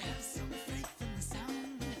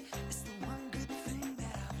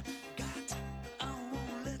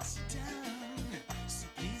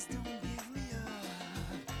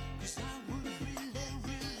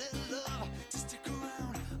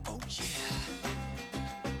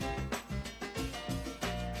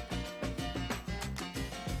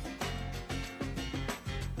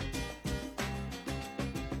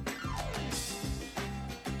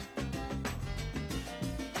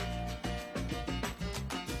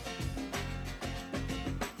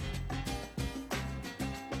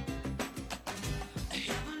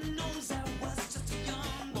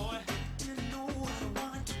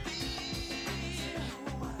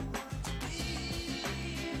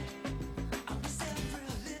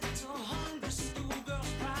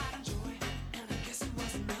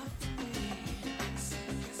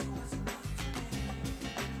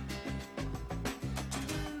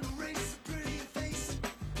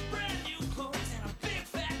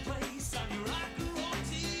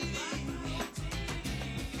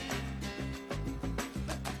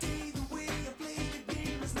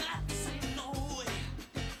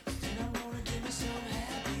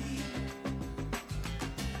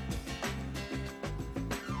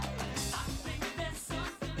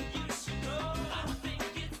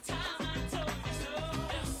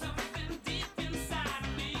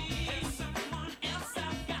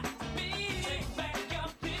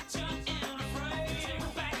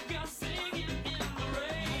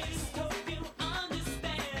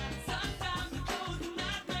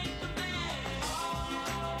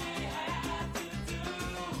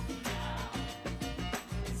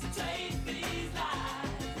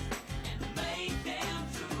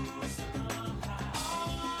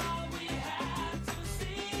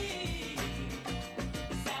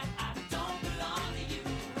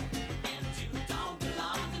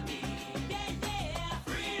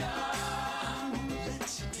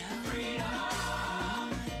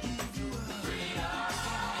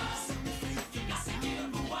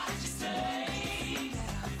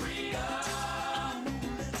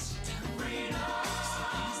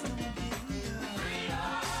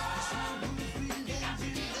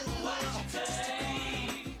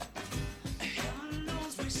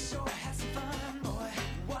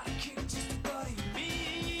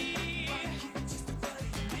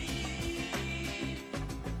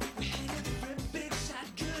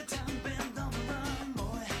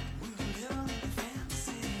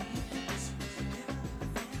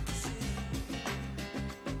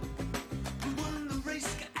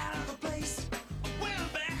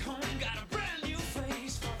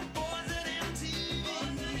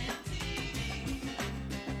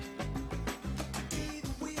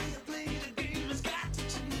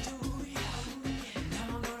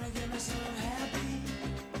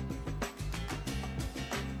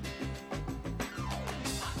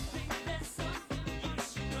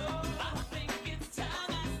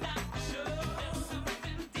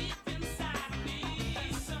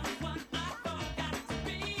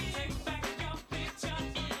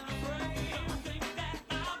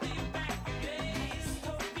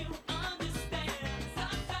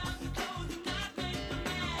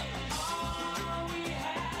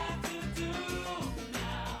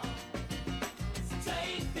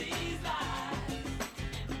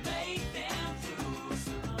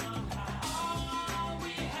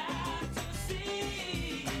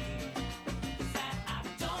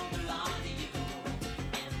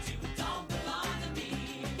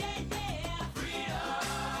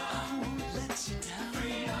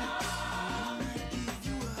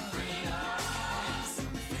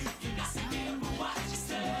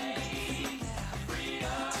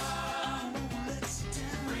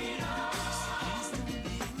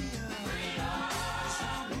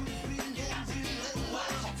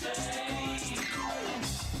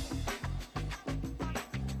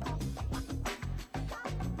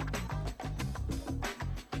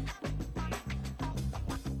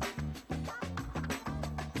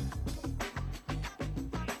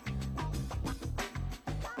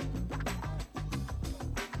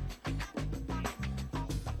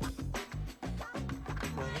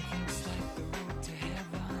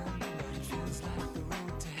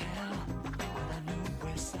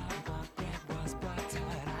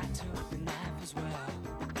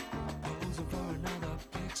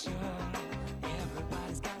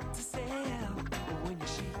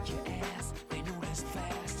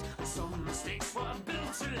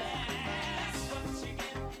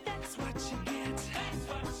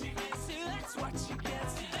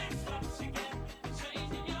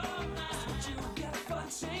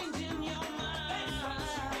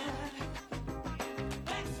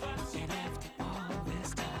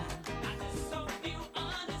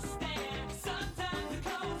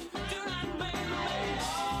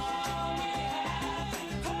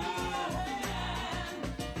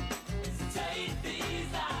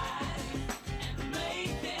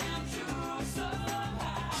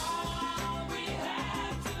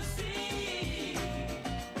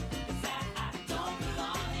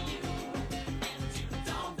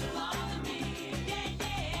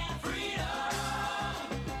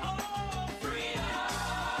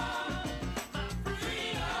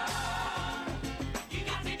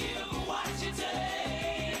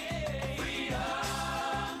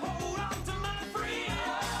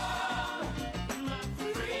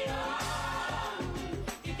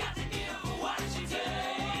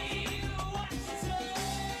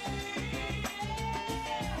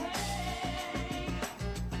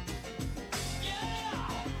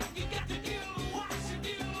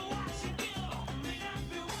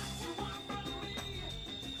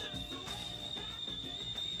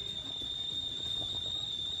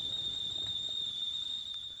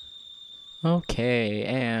Okay,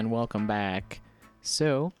 and welcome back.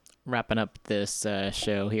 So, wrapping up this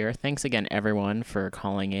show here. Thanks again, everyone, for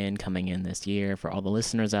calling in, coming in this year, for all the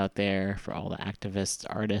listeners out there, for all the activists,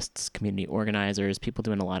 artists, community organizers, people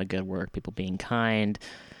doing a lot of good work, people being kind,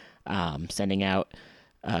 sending out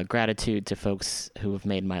gratitude to folks who have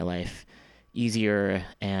made my life easier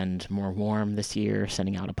and more warm this year,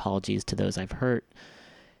 sending out apologies to those I've hurt,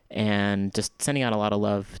 and just sending out a lot of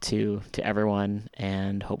love to everyone,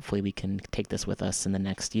 and hopefully we can take this with us in the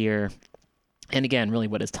next year. And again, really,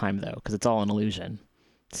 what is time, though? Because it's all an illusion.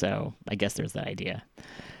 So I guess there's that idea.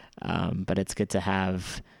 But it's good to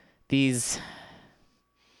have these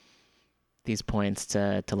points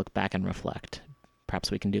to look back and reflect.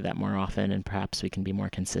 Perhaps we can do that more often, and perhaps we can be more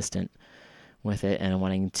consistent with it, and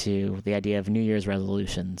the idea of New Year's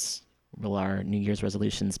resolutions. Will our New Year's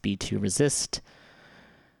resolutions be to resist?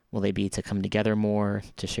 Will they be to come together more,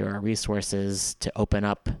 to share our resources, to open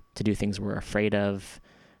up, to do things we're afraid of,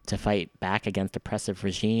 to fight back against oppressive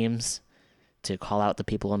regimes, to call out the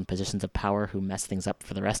people in positions of power who mess things up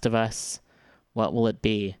for the rest of us? What will it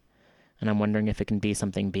be? And I'm wondering if it can be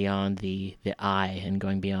something beyond the I and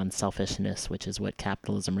going beyond selfishness, which is what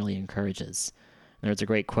capitalism really encourages. And there's a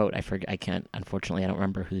great quote, I don't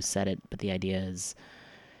remember who said it, but the idea is,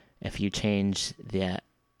 if you change the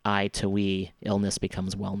I to we, illness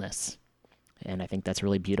becomes wellness. And I think that's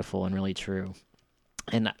really beautiful and really true.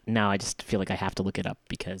 And now I just feel like I have to look it up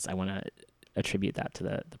because I want to attribute that to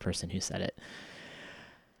the person who said it.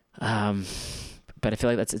 But I feel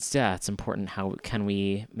like it's important. How can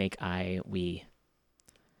we make I we?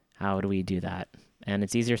 How do we do that? And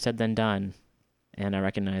it's easier said than done. And I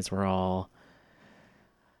recognize we're all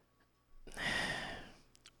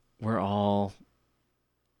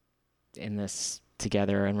in this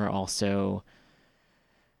together, and we're also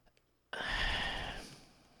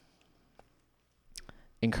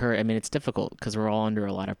it's difficult because we're all under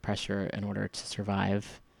a lot of pressure in order to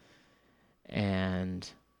survive,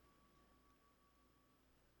 and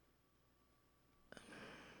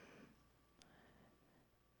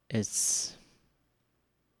it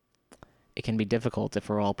can be difficult if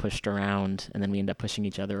we're all pushed around, and then we end up pushing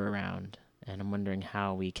each other around. And I'm wondering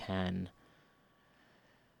how we can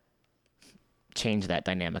change that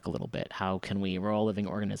dynamic a little bit. How can we're all living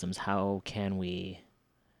organisms, how can we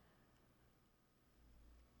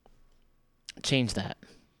change that?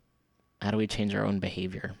 How do we change our own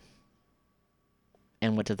behavior?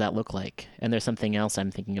 And what does that look like? And there's something else I'm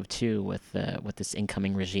thinking of too with what this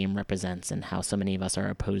incoming regime represents, and how so many of us are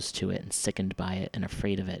opposed to it and sickened by it and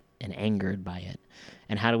afraid of it and angered by it.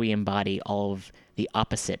 And how do we embody all of the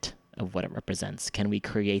opposite of what it represents? Can we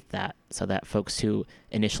create that so that folks who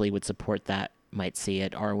initially would support that might see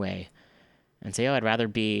it our way and say, oh, I'd rather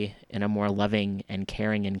be in a more loving and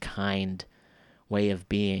caring and kind way of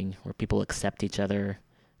being, where people accept each other,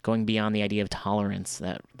 going beyond the idea of tolerance.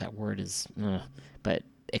 That word is, but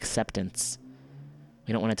acceptance.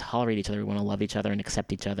 We don't want to tolerate each other. We want to love each other and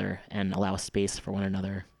accept each other and allow space for one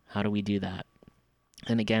another. How do we do that?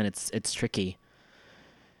 And again, it's tricky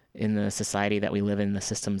in the society that we live in, the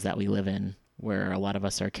systems that we live in, where a lot of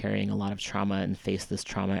us are carrying a lot of trauma and face this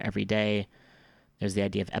trauma every day. There's the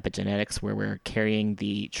idea of epigenetics, where we're carrying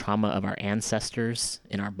the trauma of our ancestors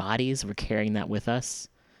in our bodies. We're carrying that with us.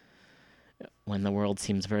 When the world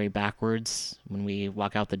seems very backwards, when we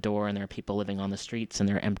walk out the door and there are people living on the streets in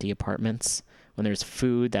their empty apartments, when there's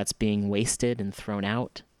food that's being wasted and thrown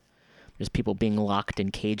out, there's people being locked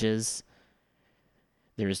in cages,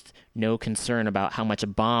 there's no concern about how much a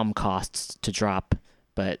bomb costs to drop,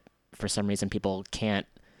 but for some reason people can't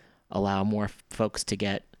allow more folks to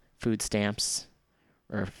get food stamps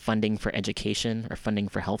or funding for education or funding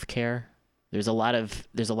for healthcare. There's a lot of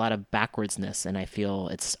backwardsness, and I feel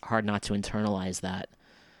it's hard not to internalize that.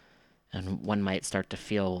 And one might start to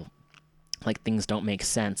feel like things don't make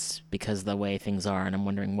sense because of the way things are, and I'm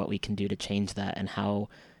wondering what we can do to change that and how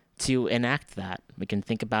to enact that. We can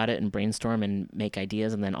think about it and brainstorm and make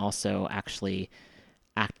ideas, and then also actually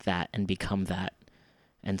act that and become that.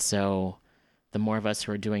 And so the more of us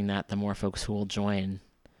who are doing that, the more folks who will join.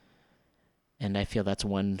 And I feel that's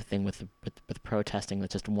one thing with protesting.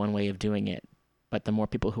 That's just one way of doing it. But the more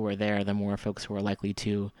people who are there, the more folks who are likely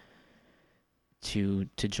to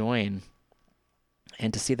join,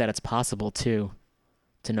 and to see that it's possible too,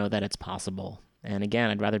 to know that it's possible. And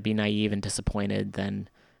again, I'd rather be naive and disappointed than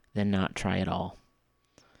not try at all.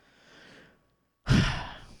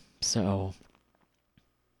 So,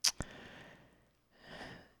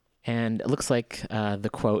 and it looks like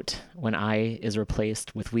the quote, "When I is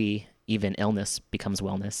replaced with we, even illness becomes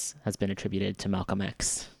wellness," has been attributed to Malcolm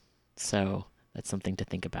X. So that's something to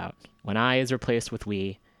think about. When I is replaced with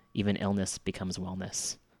we, even illness becomes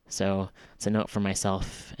wellness. So it's a note for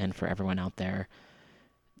myself and for everyone out there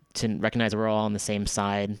to recognize we're all on the same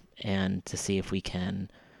side and to see if we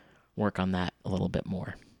can work on that a little bit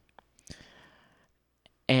more.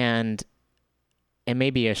 And it may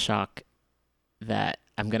be a shock that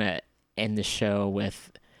I'm going to end the show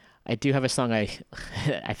with, I do have a song I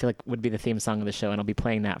feel like would be the theme song of the show, and I'll be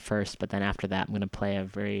playing that first, but then after that I'm going to play a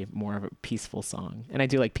very more of a peaceful song. And I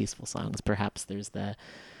do like peaceful songs. Perhaps there's the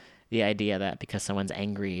idea that because someone's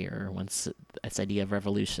angry or wants this idea of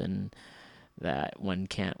revolution, that one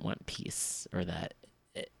can't want peace, or that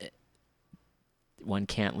one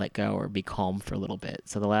can't let go or be calm for a little bit.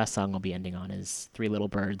 So the last song I'll be ending on is Three Little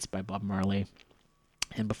Birds by Bob Marley.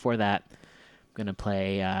 And before that, I'm going to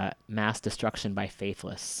play Mass Destruction by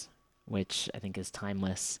Faithless, which I think is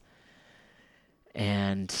timeless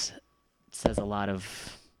and says a lot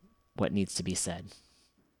of what needs to be said.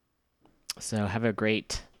 So have a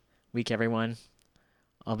great week, everyone.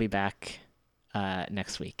 I'll be back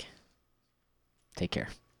next week. Take care.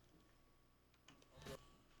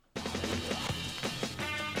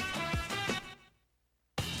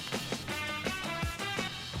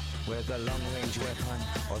 Whether long-range weapon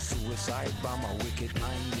or suicide bomb, a wicked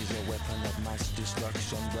mind is a weapon of mass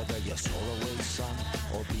destruction. Whether you're Solarway Sun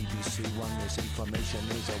or BBC One, misinformation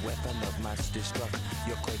is a weapon of mass destruction.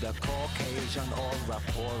 You could have Caucasian or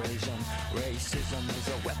rapport Asian. Racism is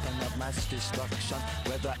a weapon of mass destruction.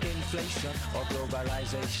 Whether inflation or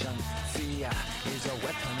globalization, fear is a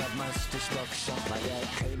weapon of mass destruction. My dad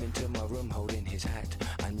came into my room holding his hat.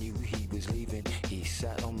 I knew he was leaving. He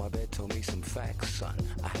sat on my bed, told me some facts, son.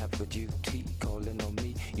 I have a duty calling on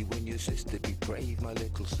me. You and your sister, be brave, my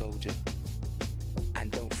little soldier.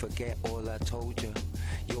 And don't forget all I told you.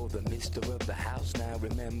 You're the mister of the house, now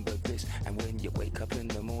remember this. And when you wake up in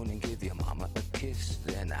the morning, give your mama a kiss.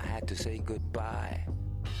 Then I had to say goodbye.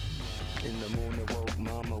 In the morning, woke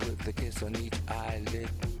mama with a kiss on each eyelid.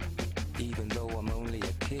 Even though I'm only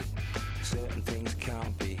a kid, certain things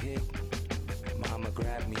can't be hid. Mama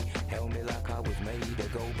grabbed me, held me like I was made to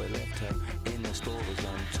go, but left her in the stories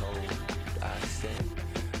untold. I said,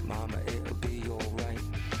 Mama, it'll be alright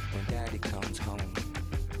when Daddy comes home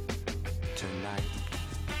tonight.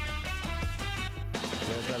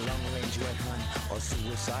 Whether long-range weapon or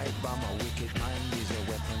suicide bomb, a wicked mind is a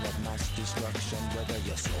weapon of mass destruction. Whether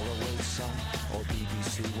you're Solarway Sun or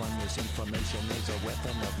BBC One, misinformation is a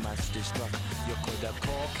weapon of mass destruction. You could have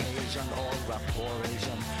Caucasian or rapport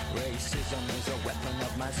Asian. Racism is a weapon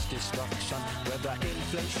of mass destruction. Whether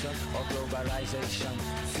inflation or globalization,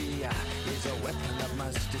 fear is a weapon of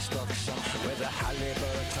mass destruction. Whether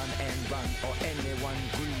Halliburton, Enron or anyone,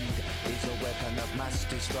 greed is a weapon of mass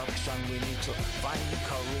destruction. We need to find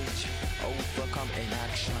courage, overcome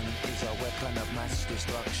inaction is a weapon of mass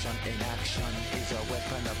destruction. Inaction is a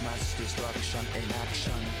weapon of mass destruction.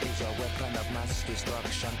 Inaction is a weapon of mass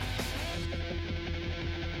destruction.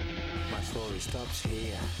 My story stops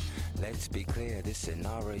here. Let's be clear, this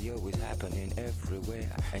scenario is happening everywhere.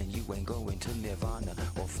 And you ain't going to Nirvana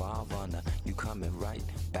or Farvana. You coming right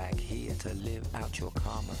back here to live out your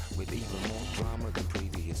karma with even more drama than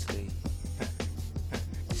previously.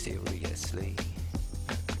 Seriously.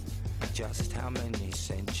 Just how many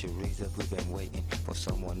centuries have we been waiting for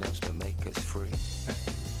someone else to make us free?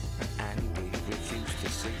 And we refuse to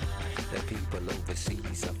see that people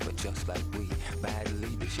overseas suffer just like we. Bad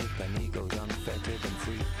leadership and egos unfettered and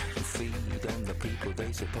free to feed on the people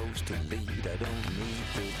they supposed to lead. I don't need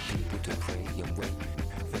good people to pray and wait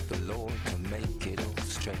for the Lord to make it all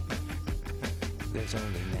straight. There's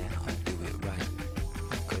only now, do it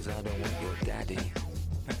right, 'cause I don't want your daddy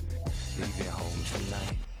leaving home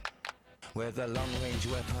tonight. Whether long-range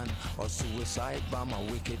weapon or suicide bomb, a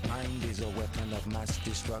wicked mind is a weapon of mass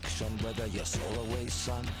destruction. Whether you're Solarway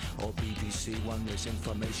Sun or BBC One,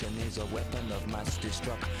 misinformation is a weapon of mass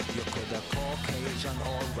destruction. You could have Caucasian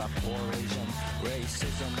or rapport Asian.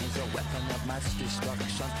 Racism is a weapon of mass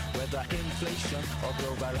destruction. Whether inflation or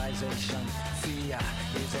globalization, fear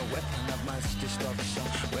is a weapon of mass destruction.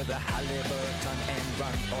 Whether Halliburton,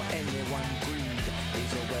 Enron or anyone, greed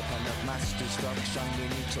is a weapon of mass destruction. We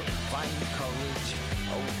need to find courage,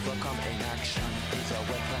 overcome inaction is a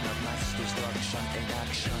weapon of mass destruction.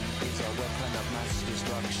 Inaction is a weapon of mass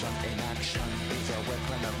destruction. Inaction is a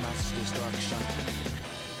weapon of mass destruction.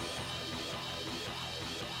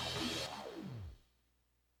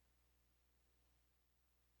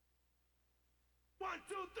 One,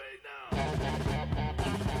 two, three, now.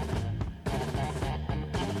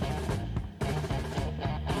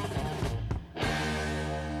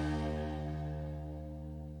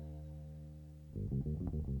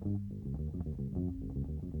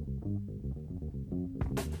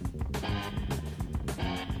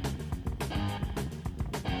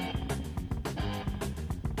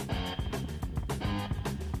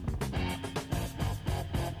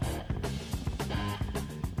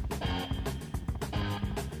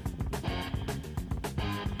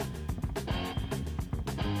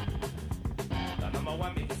 number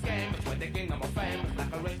one biggest game is when they gain number fame. It's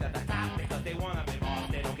like a race at the top because they wanna be boss.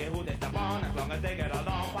 They don't care who they step on as long as they get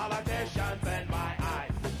along. Politicians in my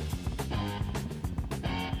eyes.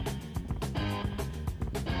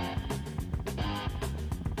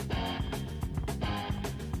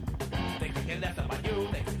 They can care less about you,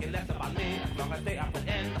 they can care less about me. As long as they are put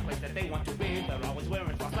in the place that they want to be. They're always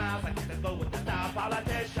wearing false smiles, I guess they go with the style.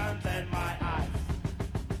 Politicians in my eyes.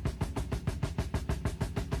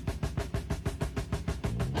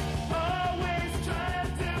 Always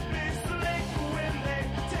trying to be slick when they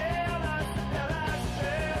tell us that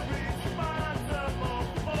they're responsible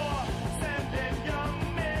for sending young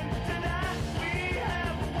men to die. We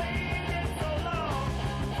have waited so long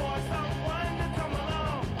for someone to come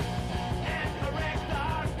along and correct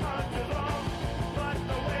our country wrong, but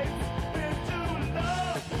the wait's been too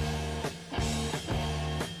long.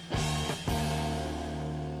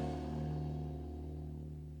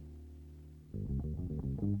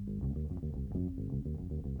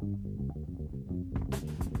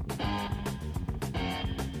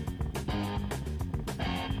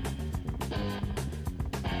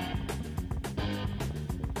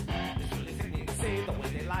 It's really sickening to see the way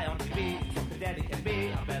they lie on TV. Something daddy can be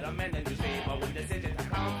a better man than you see, but when decisions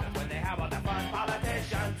come, that's when they have all that fun.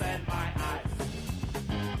 Politicians in my eyes.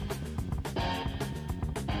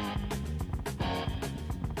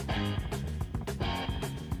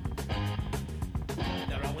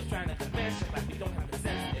 They're always trying to convince us like we don't have the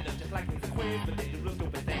sense. They look just like kings and queens, but they do real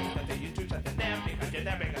stupid things. But they use to shut them down because you're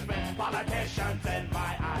their biggest friends. Politicians in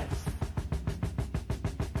my eyes.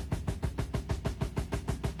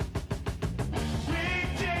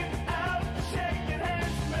 Reaching out, shaking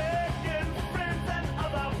hands, making friends and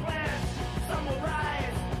other plans. Some will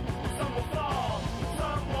rise, some will fall,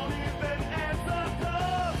 some won't even answer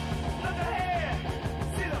calls. Look ahead,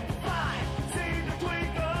 see them fly, see the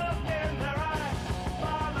twinkle in their eye.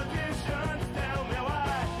 Politicians, tell me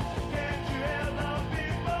why can't you hear the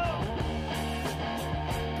people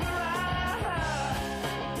cry?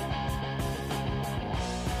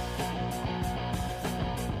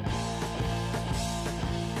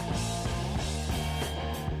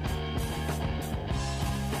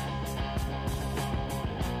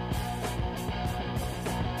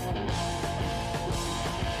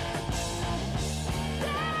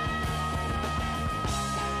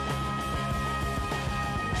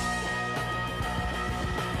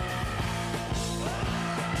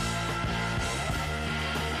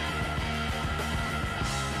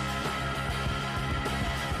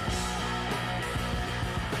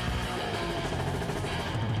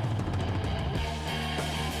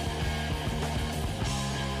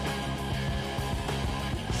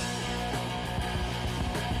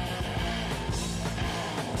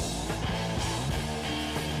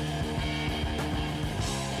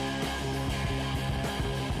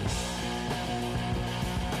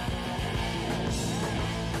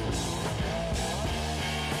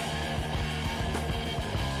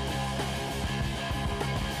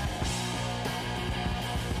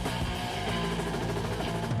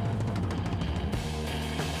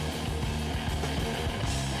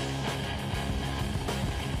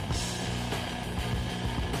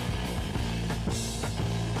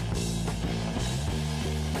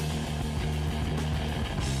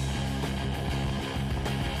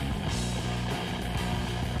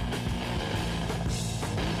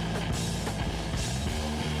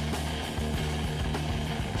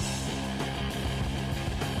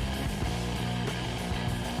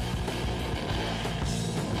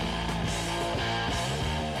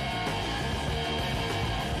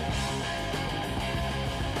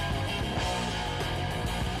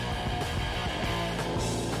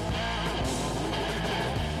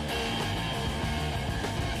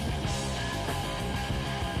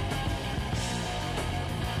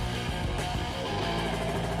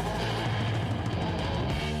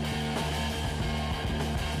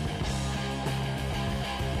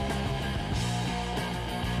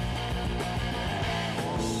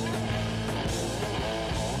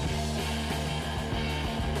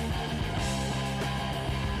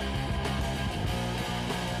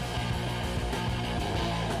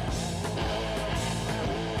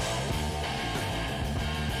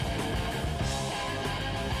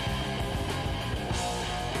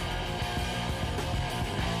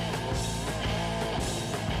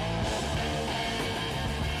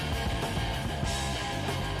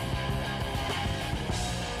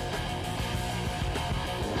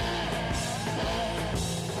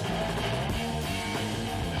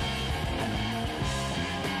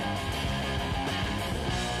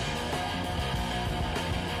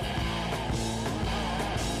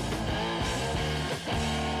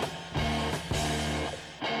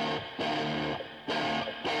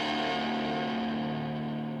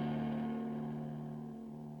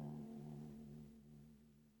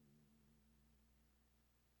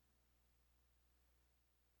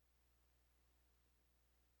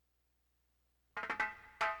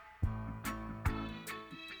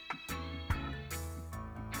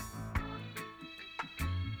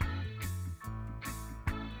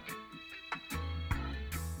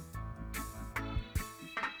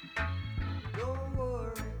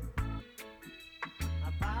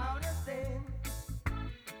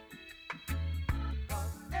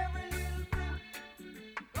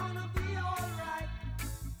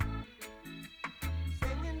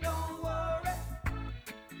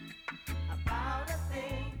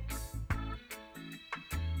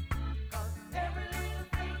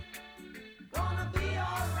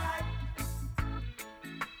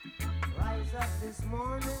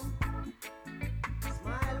 morning.